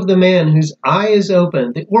oracle of the man whose eye is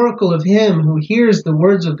open, the oracle of him who hears the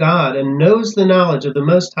words of God and knows the knowledge of the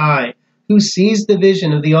Most High, who sees the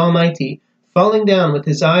vision of the Almighty, falling down with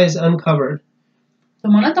his eyes uncovered.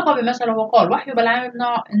 ثم نطق بمثل وقال وحي بلعام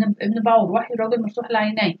ابن بعور وحي الرجل مفتوح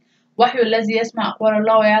العينين وحي الذي يسمع أقوال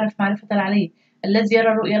الله ويعرف معرفة العلي الذي يرى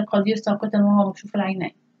رؤيا القدير ساقطا وهو مكشوف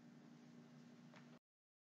العينين.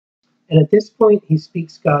 And at this point he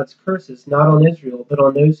speaks God's curses not on Israel but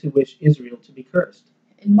on those who wish Israel to be cursed.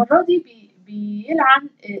 المرة دي بيلعن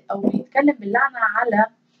أو بيتكلم باللعنة على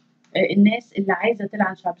الناس اللي عايزة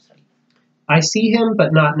تلعن شعب إسرائيل. I see him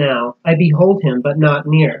but not now, I behold him but not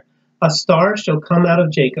near. A star shall come out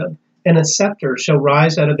of Jacob, and a scepter shall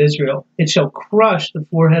rise out of Israel. It shall crush the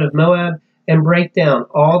forehead of Moab and break down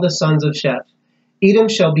all the sons of Sheth. Edom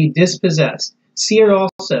shall be dispossessed. Seir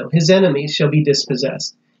also, his enemies, shall be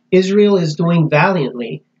dispossessed. Israel is doing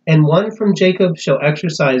valiantly, and one from Jacob shall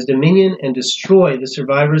exercise dominion and destroy the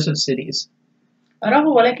survivors of cities. أراه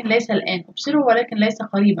ولكن ليس الآن، أبصره ولكن ليس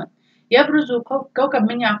قريبا. يبرز كوكب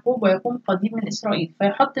من يعقوب ويقوم قديم من إسرائيل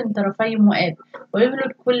فيحطم طرفي مؤاب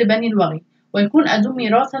ويهلك كل بني الوغي ويكون أدوم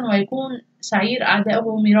ميراثا ويكون سعير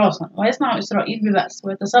أعدائه ميراثا ويصنع إسرائيل ببأس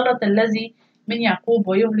ويتسلط الذي من يعقوب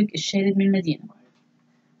ويهلك الشارد من المدينة.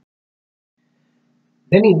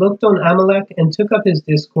 Then he looked on Amalek and took up his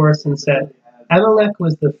discourse and said, Amalek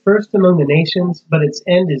was the first among the nations, but its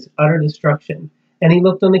end is utter destruction. And he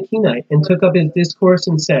looked on the Kenite and took up his discourse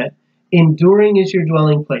and said, Enduring is your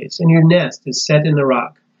dwelling place, and your nest is set in the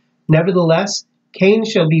rock. Nevertheless, Cain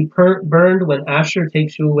shall be burned when Asher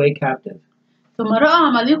takes you away captive. ثم رأى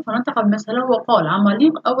عماليق فنطق بمثله وقال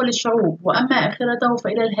عماليق أول الشعوب وأما آخرته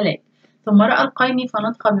فإلى الهلاك. ثم رأى القيني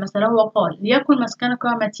فنطق بمثله وقال ليكن مسكنك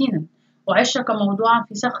متينا وعشك موضوعا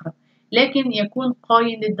في صخرة لكن يكون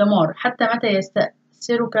قاين للدمار حتى متى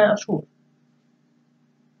يستأثرك أشور.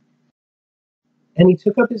 And he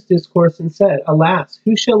took up his discourse and said, Alas,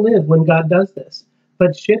 who shall live when God does this?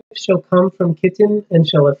 But Shiph shall come from Kittim and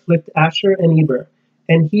shall afflict Asher and Eber,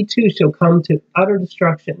 and he too shall come to utter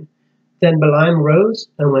destruction. Then Balaam rose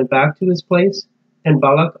and went back to his place, and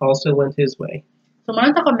Balak also went his way. ثم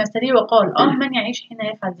نطق بمثله وقال من يعيش حين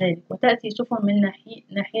يفعل ذلك وتأتي سفن من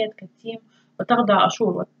ناحية كتيم وتخضع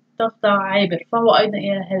أشور وتخضع عابر فهو أيضا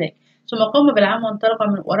إلى الهلاك. ثم قام بلعام وانطلق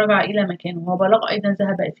ورجع إلى مكانه وبلاق أيضا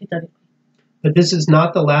ذهب في طريقه. But this is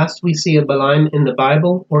not the last we see of Balaam in the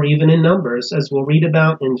Bible or even in Numbers, as we'll read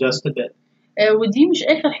about in just a bit. ودي مش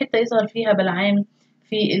آخر حتة يظهر فيها بلعام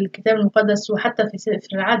في الكتاب المقدس وحتى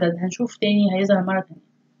في العدد هنشوف تاني هيظهر مرة تانية.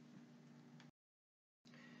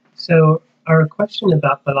 So our question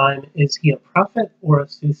about Balaam, is he a prophet or a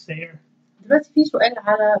soothsayer? دلوقتي في سؤال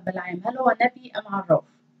على بلعام هل هو نبي أم عراف؟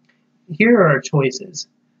 Here are our choices.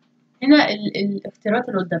 هنا الاختيارات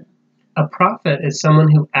اللي قدامنا. A prophet is someone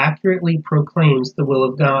who accurately proclaims the will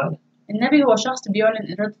of God. النبي هو شخص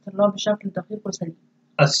بيعلن إرادة الله بشكل دقيق وسليم.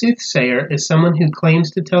 A soothsayer is someone who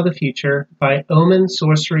claims to tell the future by omen,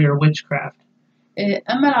 sorcery, or witchcraft.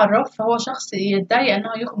 أما العراف فهو شخص يدعي أنه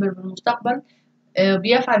يخبر بالمستقبل،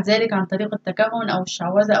 بيفعل ذلك عن طريق التكهن أو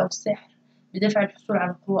الشعوذة أو السحر بدافع الحصول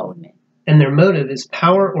على القوة أو المال. And their motive is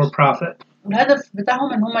power or profit. والهدف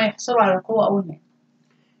بتاعهم إن هم يحصلوا على القوة أو المال.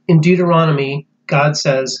 In Deuteronomy, God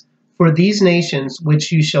says, "For these nations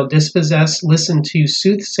which you shall dispossess listen to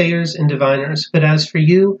soothsayers and diviners, but as for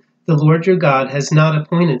you, the Lord your God has not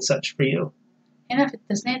appointed such for you." هنا في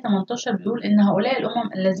التثنية 18 بيقول إن هؤلاء الأمم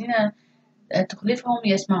الذين تخلفهم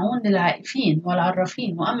يسمعون للعائفين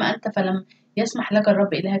والعرافين، وأما أنت فلم يسمح لك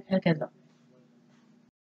الرب إلهك هكذا.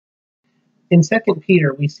 In 2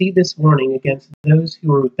 Peter, we see this warning against those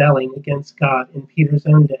who are rebelling against God in Peter's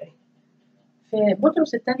own day. في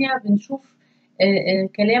بطرس الثانية بنشوف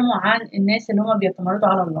كلامه عن الناس اللي هم بيتمردوا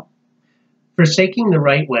على الله. Forsaking the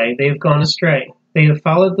right way, they have gone astray. They have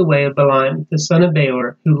followed the way of Balaam, the son of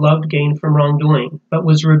Beor, who loved gain from wrongdoing, but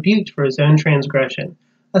was rebuked for his own transgression.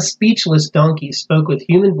 A speechless donkey spoke with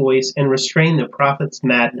human voice and restrained the prophet's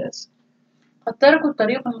madness. قد تركوا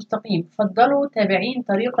الطريق المستقيم، فضلوا تابعين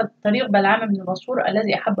طريق بلعام بن بصور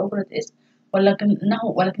الذي أحب أجرة اسم،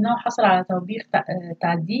 ولكنه حصل على توبيخ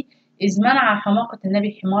تعديه، إذ منع حماقة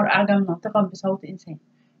النبي حمار أعجم ناطقا بصوت إنسان.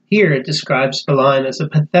 Here it describes Balaam as a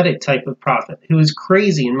pathetic type of prophet who is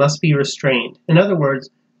crazy and must be restrained. In other words,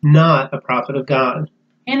 not a prophet of God.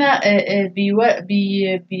 هنا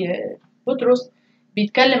بطرس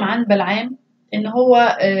بيتكلم عن بلعام إن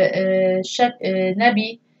هو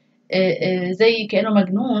نبي زي كأنه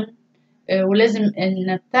مجنون، ولازم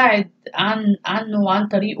نبتعد عنه وعن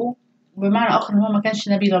طريقه، بمعنى آخر إن هو ما كانش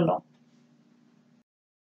نبي لله.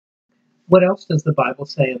 What else does the Bible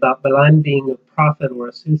say about Balaam being a prophet or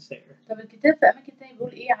a soothsayer? طب الكتاب في أماكن تانية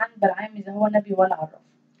بيقول إيه عن بلعام إذا هو نبي ولا عراف؟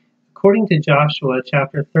 According to Joshua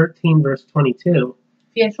chapter 13 verse 22,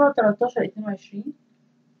 في يشوع 13:22,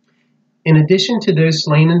 in addition to those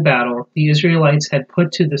slain in battle, the Israelites had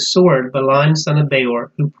put to the sword Balaam son of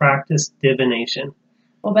Beor, who practiced divination.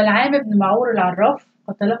 وبلعام ابن معور العراف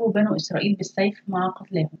قتله بنو إسرائيل بالسيف مع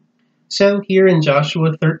قتلهم. So here in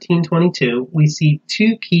Joshua 13:22, we see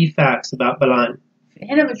two key facts about Balaam.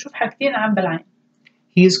 هنا بنشوف حاجتين عن بلعام.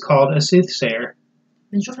 He is called a soothsayer.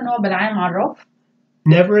 بنشوف إن هو بلعام عراف.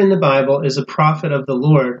 Never in the Bible is a prophet of the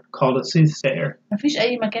Lord called a soothsayer. مفيش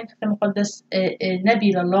أي مكان في الكتاب المقدس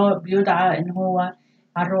نبي لله بيدعى إن هو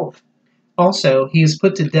عراف. Also, he is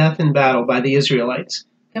put to death in battle by the Israelites.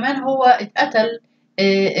 كمان هو اتقتل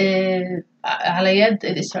على يد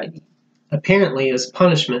الإسرائيليين. Apparently as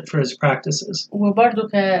punishment for his practices. وبرضه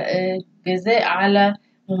كجزاء على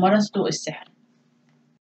ممارسته السحر.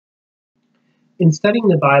 In studying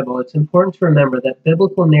the Bible, it's important to remember that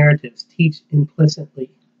biblical narratives teach implicitly.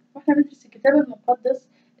 واحنا بندرس الكتاب المقدس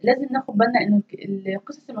لازم ناخد بالنا إنه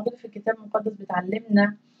القصص الموجودة في الكتاب المقدس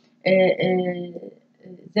بتعلمنا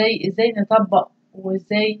ازاي نطبق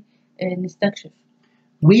وازاي نستكشف.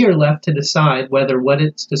 We are left to decide whether what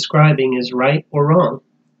it's describing is right or wrong.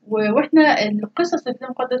 واحنا القصص اللي في الكتاب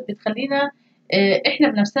المقدس بتخلينا احنا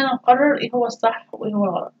بنفسنا نقرر ايه هو الصح وايه هو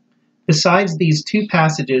الغلط. Besides these two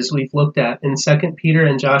passages we've looked at in 2 Peter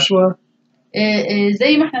and Joshua,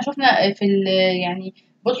 زي ما احنا شفنا في يعني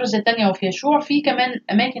بطرس الثانية وفي يشوع، في كمان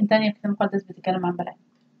أماكن تانية في الكتاب المقدس بتتكلم عن بلعام.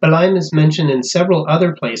 Balaam is mentioned in several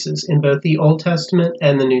other places in both the Old Testament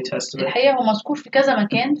and the New Testament. الحقيقة هو مذكور في كذا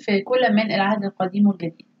مكان في كل من العهد القديم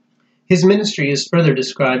والجديد. His ministry is further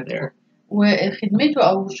described there. وخدمته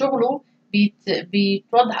أو شغله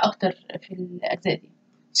بيتوضح أكتر في الأجزاء دي.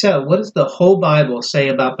 So, what does the whole Bible say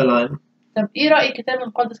about Balaam? طب إيه رأي الكتاب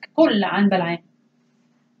المقدس ككل عن بلعام؟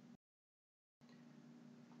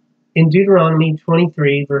 In Deuteronomy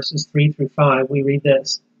 23 verses 3 through 5, we read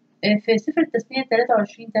this. في سفر التثنية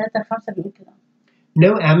 23:3-5 بيقول كده.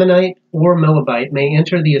 No Ammonite or Moabite may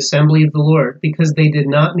enter the assembly of the Lord, because they did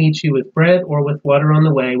not meet you with bread or with water on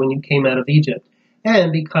the way when you came out of Egypt, and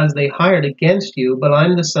because they hired against you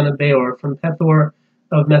Balaam the son of Beor from Pethor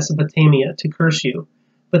of Mesopotamia to curse you.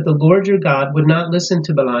 But the Lord your God would not listen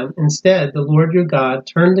to Balaam. Instead, the Lord your God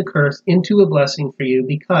turned the curse into a blessing for you,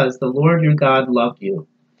 because the Lord your God loved you.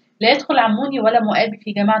 لا يدخل عموني ولا مؤابي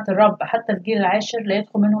في جماعة الرب، حتى الجيل العاشر لا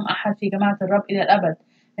يدخل منهم أحد في جماعة الرب إلى الأبد،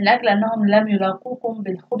 من أجل أنهم لم يلاقوكم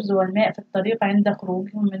بالخبز والماء في الطريق عند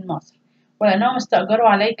خروجهم من مصر، ولأنهم استأجروا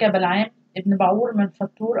عليك بلعام ابن بعور من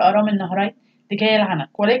فطور أرام النهرين لكي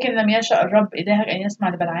يلعنك، ولكن لم يشأ الرب إلهك أن يسمع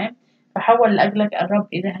لبلعام، فحول لأجلك الرب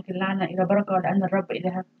إلهك اللعنة إلى بركة، لأن الرب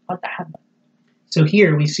إلهك قد أحبك. So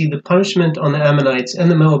here we see the punishment on the Ammonites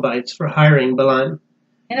and the Moabites for hiring Balaam.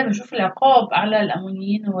 هنا بنشوف العقاب على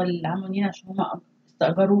الأمونيين والعمونيين عشان هم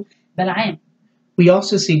استأجروا بلعام. We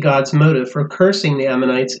also see God's motive for cursing the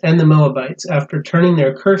Ammonites and the Moabites after turning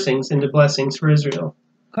their cursings into blessings for Israel.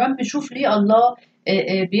 كمان بنشوف ليه الله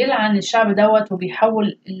بيلعن الشعب دوت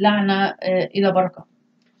وبيحول اللعنة إلى بركة.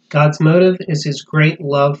 God's motive is his great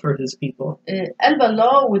love for his people. قلب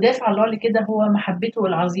الله ودافع الله لكده هو محبته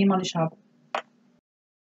العظيمة لشعبه.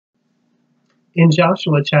 In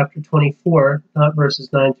Joshua chapter 24, not verses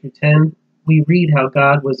 9 through 10, we read how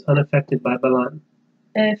God was unaffected by Balaam.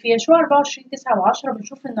 في يشوع 24 9 و10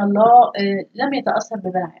 بنشوف إن الله لم يتأثر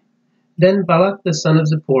ببلعام. Then Balak the son of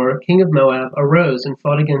Zippor, king of Moab, arose and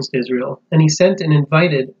fought against Israel, and he sent and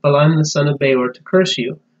invited Balaam the son of Beor to curse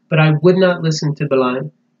you, but I would not listen to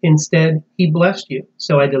Balaam. Instead, he blessed you,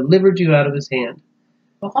 so I delivered you out of his hand.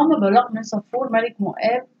 وقام بلاق من صفور ملك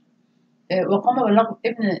مؤاب وقام بلاق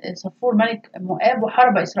ابن صفور ملك مؤاب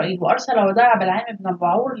وحارب إسرائيل وأرسل ودعا بلعام بن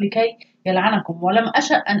بعور لكي يلعنكم ولم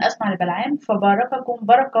أشأ أن أسمع لبلعام فبارككم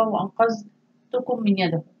بركة وأنقذتكم من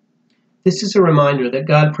يده. This is a reminder that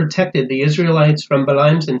God protected the Israelites from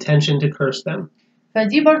Balaam's intention to curse them.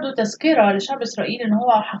 فدي برضو تذكرة لشعب إسرائيل إن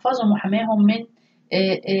هو حفظهم وحماهم من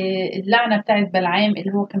اللعنة بتاعت بلعام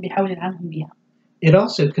اللي هو كان بيحاول يلعنهم بيها. It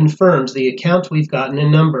also confirms the account we've gotten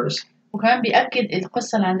in Numbers. وكمان بيأكد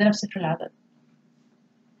القصة اللي عندنا في سفر العدد.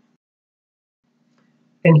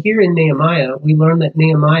 And here in Nehemiah, we learn that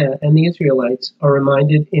Nehemiah and the Israelites are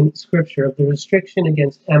reminded in Scripture of the restriction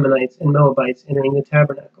against Ammonites and Moabites entering the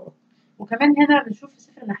tabernacle. وكمان هنا بنشوف في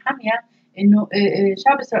سفر نحمية إنه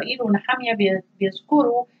شعب إسرائيل ونحمية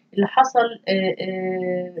بيذكروا اللي حصل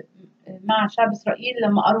مع شعب إسرائيل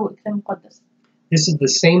لما قروا الكتاب المقدس. This is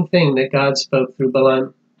the same thing that God spoke through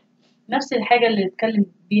Balaam. نفس الحاجة اللي اتكلم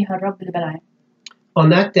بيها الرب لبلعام. On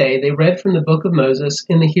that day, they read from the book of Moses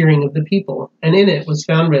in the hearing of the people, and in it was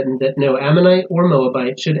found written that no Ammonite or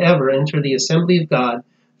Moabite should ever enter the assembly of God,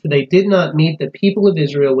 for they did not meet the people of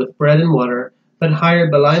Israel with bread and water, but hired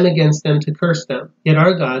Balaam against them to curse them. Yet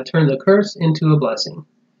our God turned the curse into a blessing.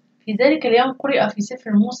 في ذلك اليوم قرئ في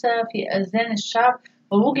سفر موسى في أذان الشعب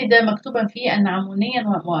ووجد مكتوبا فيه أن عمونيا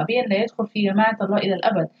ومؤابيا لا يدخل في جماعة الله إلى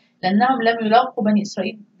الأبد لأنهم لم يلاقوا بني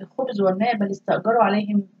إسرائيل بالخبز والماء بل استأجروا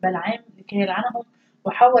عليهم بلعام لكي يلعنهم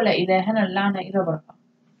وحول إلهنا اللعنة إلى بركة.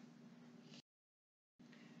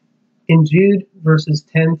 In Jude verses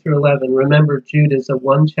 10 through 11, remember Jude is a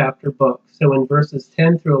one-chapter book, so in verses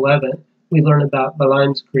 10 through 11, we learn about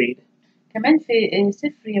Balaam's creed. كمان في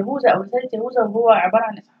سفر يهوذا أو رسالة يهوذا وهو عبارة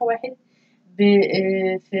عن إصحاح واحد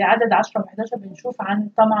في عدد 10 و11 بنشوف عن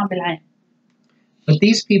طمع بلعام. But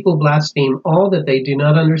these people blaspheme all that they do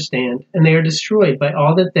not understand, and they are destroyed by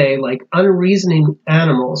all that they, like unreasoning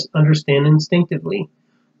animals, understand instinctively.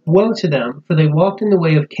 Woe to them, for they walked in the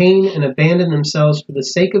way of Cain and abandoned themselves for the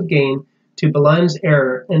sake of gain to Balaam's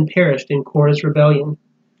error and perished in Korah's rebellion.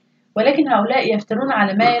 ولكن هؤلاء يفترون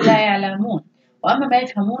على ما لا يعلمون وأما ما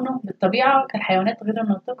يفهمونه بالطبيعة كالحيوانات غير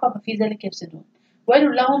الناطقة ففي ذلك يفسدون.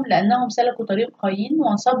 ويل لهم لأنهم سلكوا طريق قايين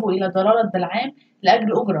وانصبوا إلى ضلالة بلعام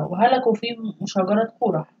لأجل أجرة وهلكوا في مشاجرة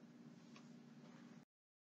قورح.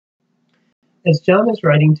 As John is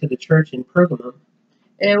writing to the church in Pergamum,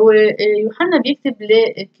 ويوحنا بيكتب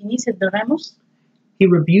لكنيسة برغاموس. He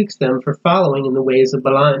rebukes them for following in the ways of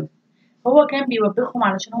Balaam, هو كان بيوبخهم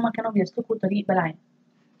علشان هما كانوا بيسلكوا طريق بلعام.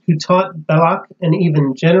 who taught Balak, and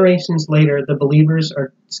even generations later, the believers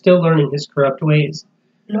are still learning his corrupt ways.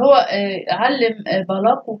 اللي هو علم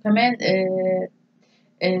بلاق وكمان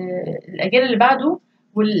الأجيال اللي بعده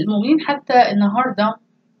والمؤمنين حتى النهارده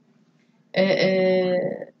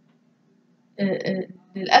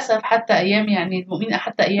للأسف حتى أيام يعني المؤمنين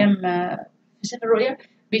حتى أيام في سفر الرؤيا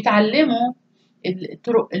بيتعلموا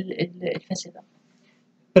الطرق الفاسدة.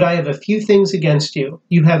 But I have a few things against you.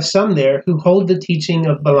 You have some there who hold the teaching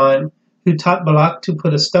of Balaam, who taught Balak to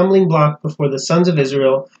put a stumbling block before the sons of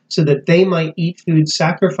Israel so that they might eat food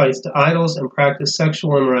sacrificed to idols and practice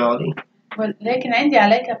sexual immorality. ولكن عندي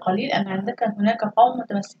عليك قليل أن عندك هناك قوم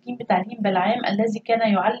متمسكين بتعليم بلعام الذي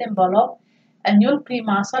كان يعلم بالاق أن يلقي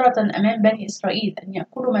معصرة أمام بني إسرائيل أن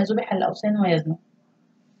يأكلوا ما ذبح للأوثان ويزنوا.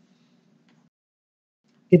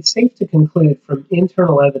 It's safe to conclude from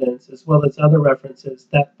internal evidence as well as other references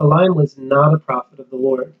that Balaam was not a prophet of the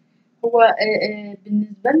Lord. هو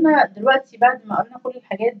بالنسبة لنا دلوقتي بعد ما قرينا كل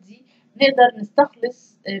الحاجات دي نقدر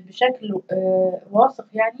نستخلص بشكل واثق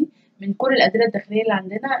يعني من كل الأدلة الداخلية اللي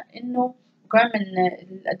عندنا إنه وكمان من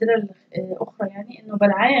الأدلة الأخرى يعني إنه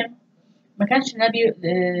بلعام ما كانش نبي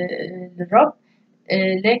للرب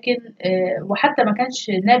لكن وحتى ما كانش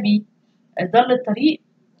نبي ضل الطريق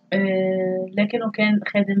لكنه كان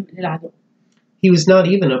خادم للعدو. He was not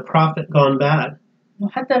even a prophet gone bad.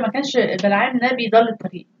 وحتى ما كانش بلعام نبي ضل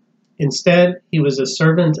الطريق. Instead, he was a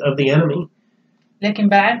servant of the enemy. لكن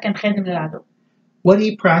بلعام كان خادم للعدو. What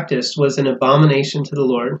he practiced was an abomination to the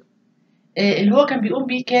Lord. اللي هو كان بيقوم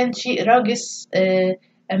بيه كان شيء راجس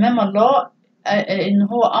أمام الله، إن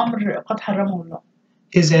هو أمر قد حرمه الله.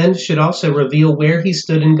 His end should also reveal where he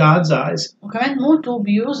stood in God's eyes, وكمان موته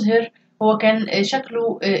بيظهر هو كان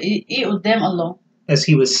شكله إيه قدام الله، as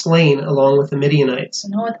he was slain along with the Midianites.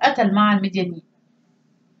 إن هو اتقتل مع المديانين.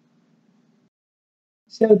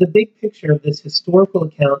 So the big picture of this historical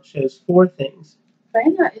account shows four things.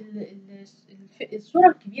 فهنا الصورة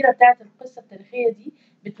الكبيرة بتاعت القصة التاريخية دي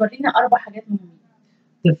بتورينا 4 حاجات مهمين.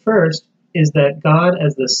 The first is that God,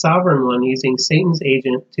 as the sovereign one, using Satan's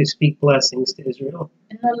agent to speak blessings to Israel.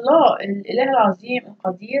 إن الله الإله العظيم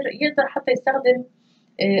القدير يقدر حتى يستخدم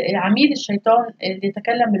عميل الشيطان اللي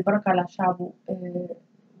يتكلم بالبركة على شعبه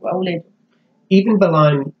وأولاده. Even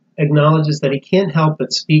Balaam acknowledges that he can't help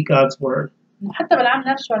but speak God's word. إنه حتى بلعام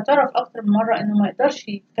نفسه اعترف أكتر من مرة إنه ما يقدرش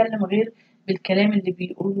يتكلم غير بالكلام اللي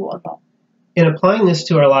بيقوله الله. In applying this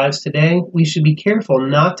to our lives today, we should be careful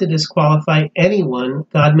not to disqualify anyone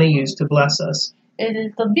God may use to bless us.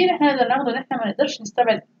 التطبيق اللي احنا نقدر ناخده إن احنا ما نقدرش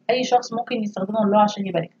نستبعد أي شخص ممكن يستخدمه الله عشان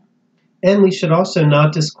يباركنا. And we should also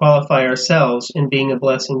not disqualify ourselves in being a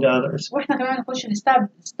blessing to others. واحنا كمان ما نكونش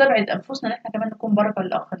نستبعد أنفسنا إن احنا كمان نكون بركة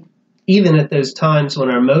للآخرين. Even at those times when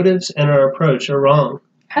our motives and our approach are wrong.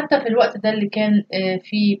 حتى في الوقت ده اللي كان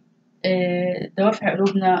فيه دوافع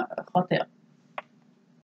قلوبنا خاطئة.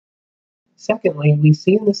 Secondly, we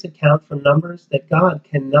see in this account from Numbers that God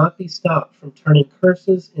cannot be stopped from turning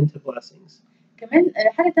curses into blessings. كمان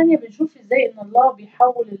حاجة تانية بنشوف ازاي ان الله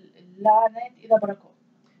بيحول اللعنات إلى بركات.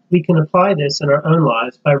 We can apply this in our own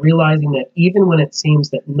lives by realizing that even when it seems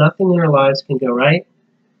that nothing in our lives can go right,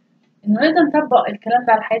 إنه نقدر نطبق الكلام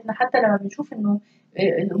ده على حياتنا حتى لما بنشوف إنه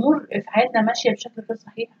الأمور في حياتنا ماشية بشكل غير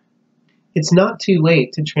صحيح. it's not too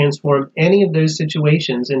late to transform any of those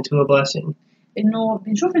situations into a blessing. إنه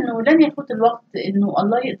بنشوف إنه لن يفوت الوقت إنه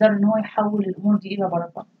الله يقدر إن هو يحول الأمور دي إلى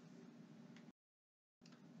بركة.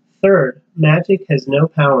 Third, magic has no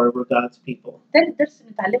power over God's people. تالت درس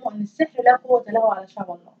بنتعلمه إن السحر لا قوة له على شعب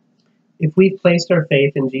الله. If we've placed our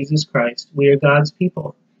faith in Jesus Christ, we are God's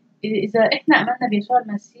people. إذا إحنا آمنا بيسوع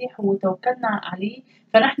المسيح وتوكلنا عليه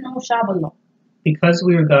فنحن شعب الله. Because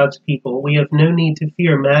we are God's people, we have no need to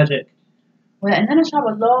fear magic. ولأننا شعب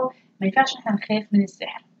الله ما ينفعش إحنا نخاف من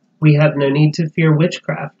السحر. We have no need to fear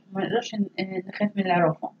witchcraft. ما نقدرش نخاف من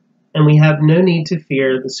العرافة. And we have no need to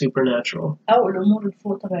fear the supernatural. أو الأمور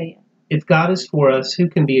الفوق طبيعية. If God is for us, who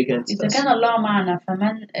can be against إذا us? كان الله معنا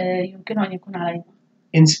فمن يمكنه أن يكون علينا.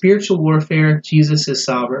 In spiritual warfare, Jesus is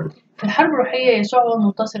sovereign. في الحرب الروحية يسوع هو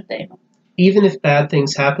المنتصر دائما. Even if bad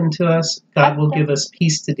things happen to us, God will give us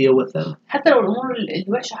peace to deal with them. حتى لو الأمور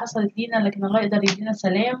الوحشة حصلت لينا لكن الله يقدر يدينا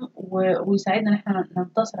سلام ويساعدنا إن إحنا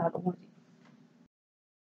ننتصر على الأمور دي.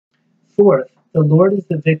 Fourth, the Lord is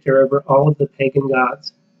the victor over all of the pagan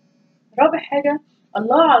gods. رابع حاجة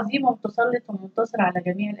الله عظيم ومتسلط ومنتصر على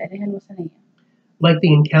جميع الآلهة الوثنية. Like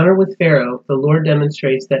the encounter with Pharaoh, the Lord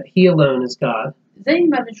demonstrates that He alone is God. زي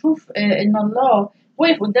ما بنشوف إن الله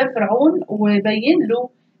وقف قدام فرعون وبين له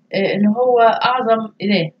إن هو أعظم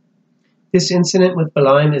إله. This incident with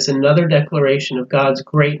Balaam is another declaration of God's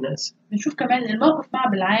greatness. بنشوف كمان الموقف مع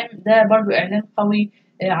بلعام ده برضو إعلان قوي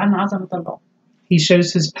عن عظمة الله. He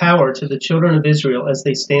shows His power to the children of Israel as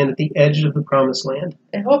they stand at the edge of the promised land.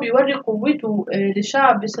 هو بيوري قوته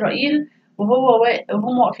لشعب إسرائيل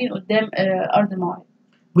وهم واقفين قدام أرض الموعد.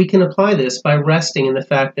 We can apply this by resting in the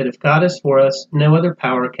fact that if God is for us, no other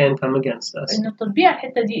power can come against us. إن التطبيق على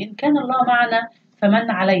الحتة دي إن كان الله معنا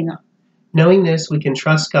فمن علينا. Knowing this, we can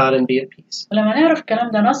trust God and be at peace. ولما نعرف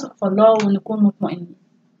الكلام ده نثق في الله ونكون مطمئنين.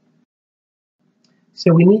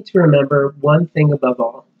 So we need to remember one thing above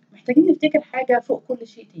all. محتاجين نفتكر حاجة فوق كل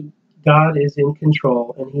شيء تاني. God is in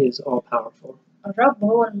control and He is all powerful. الرب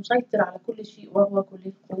هو المسيطر على كل شيء وهو كل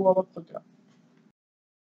القوة والقدرة.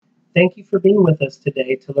 Thank you for being with us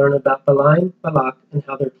today to learn about Balaam, Balak, and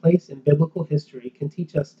how their place in biblical history can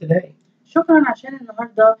teach us today. شكرا عشان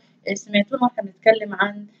النهارده سمعتونا واحنا بنتكلم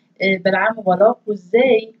عن بلعام وبلاق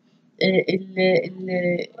وازاي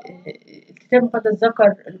الكتاب المقدس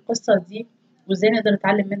ذكر القصة دي وازاي نقدر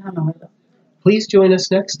نتعلم منها النهارده. Please join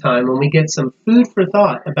us next time when we get some food for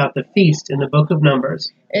thought about the feast in the book of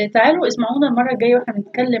Numbers. تعالوا اسمعونا المرة الجاية واحنا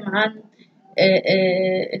بنتكلم عن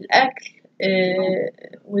الأكل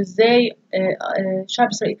وازاي شعب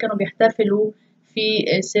إسرائيل كانوا بيحتفلوا في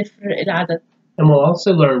سفر العدد. And we'll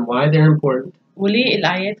also learn why they're important. وليه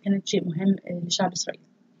الأعياد كانت شيء مهم لشعب إسرائيل.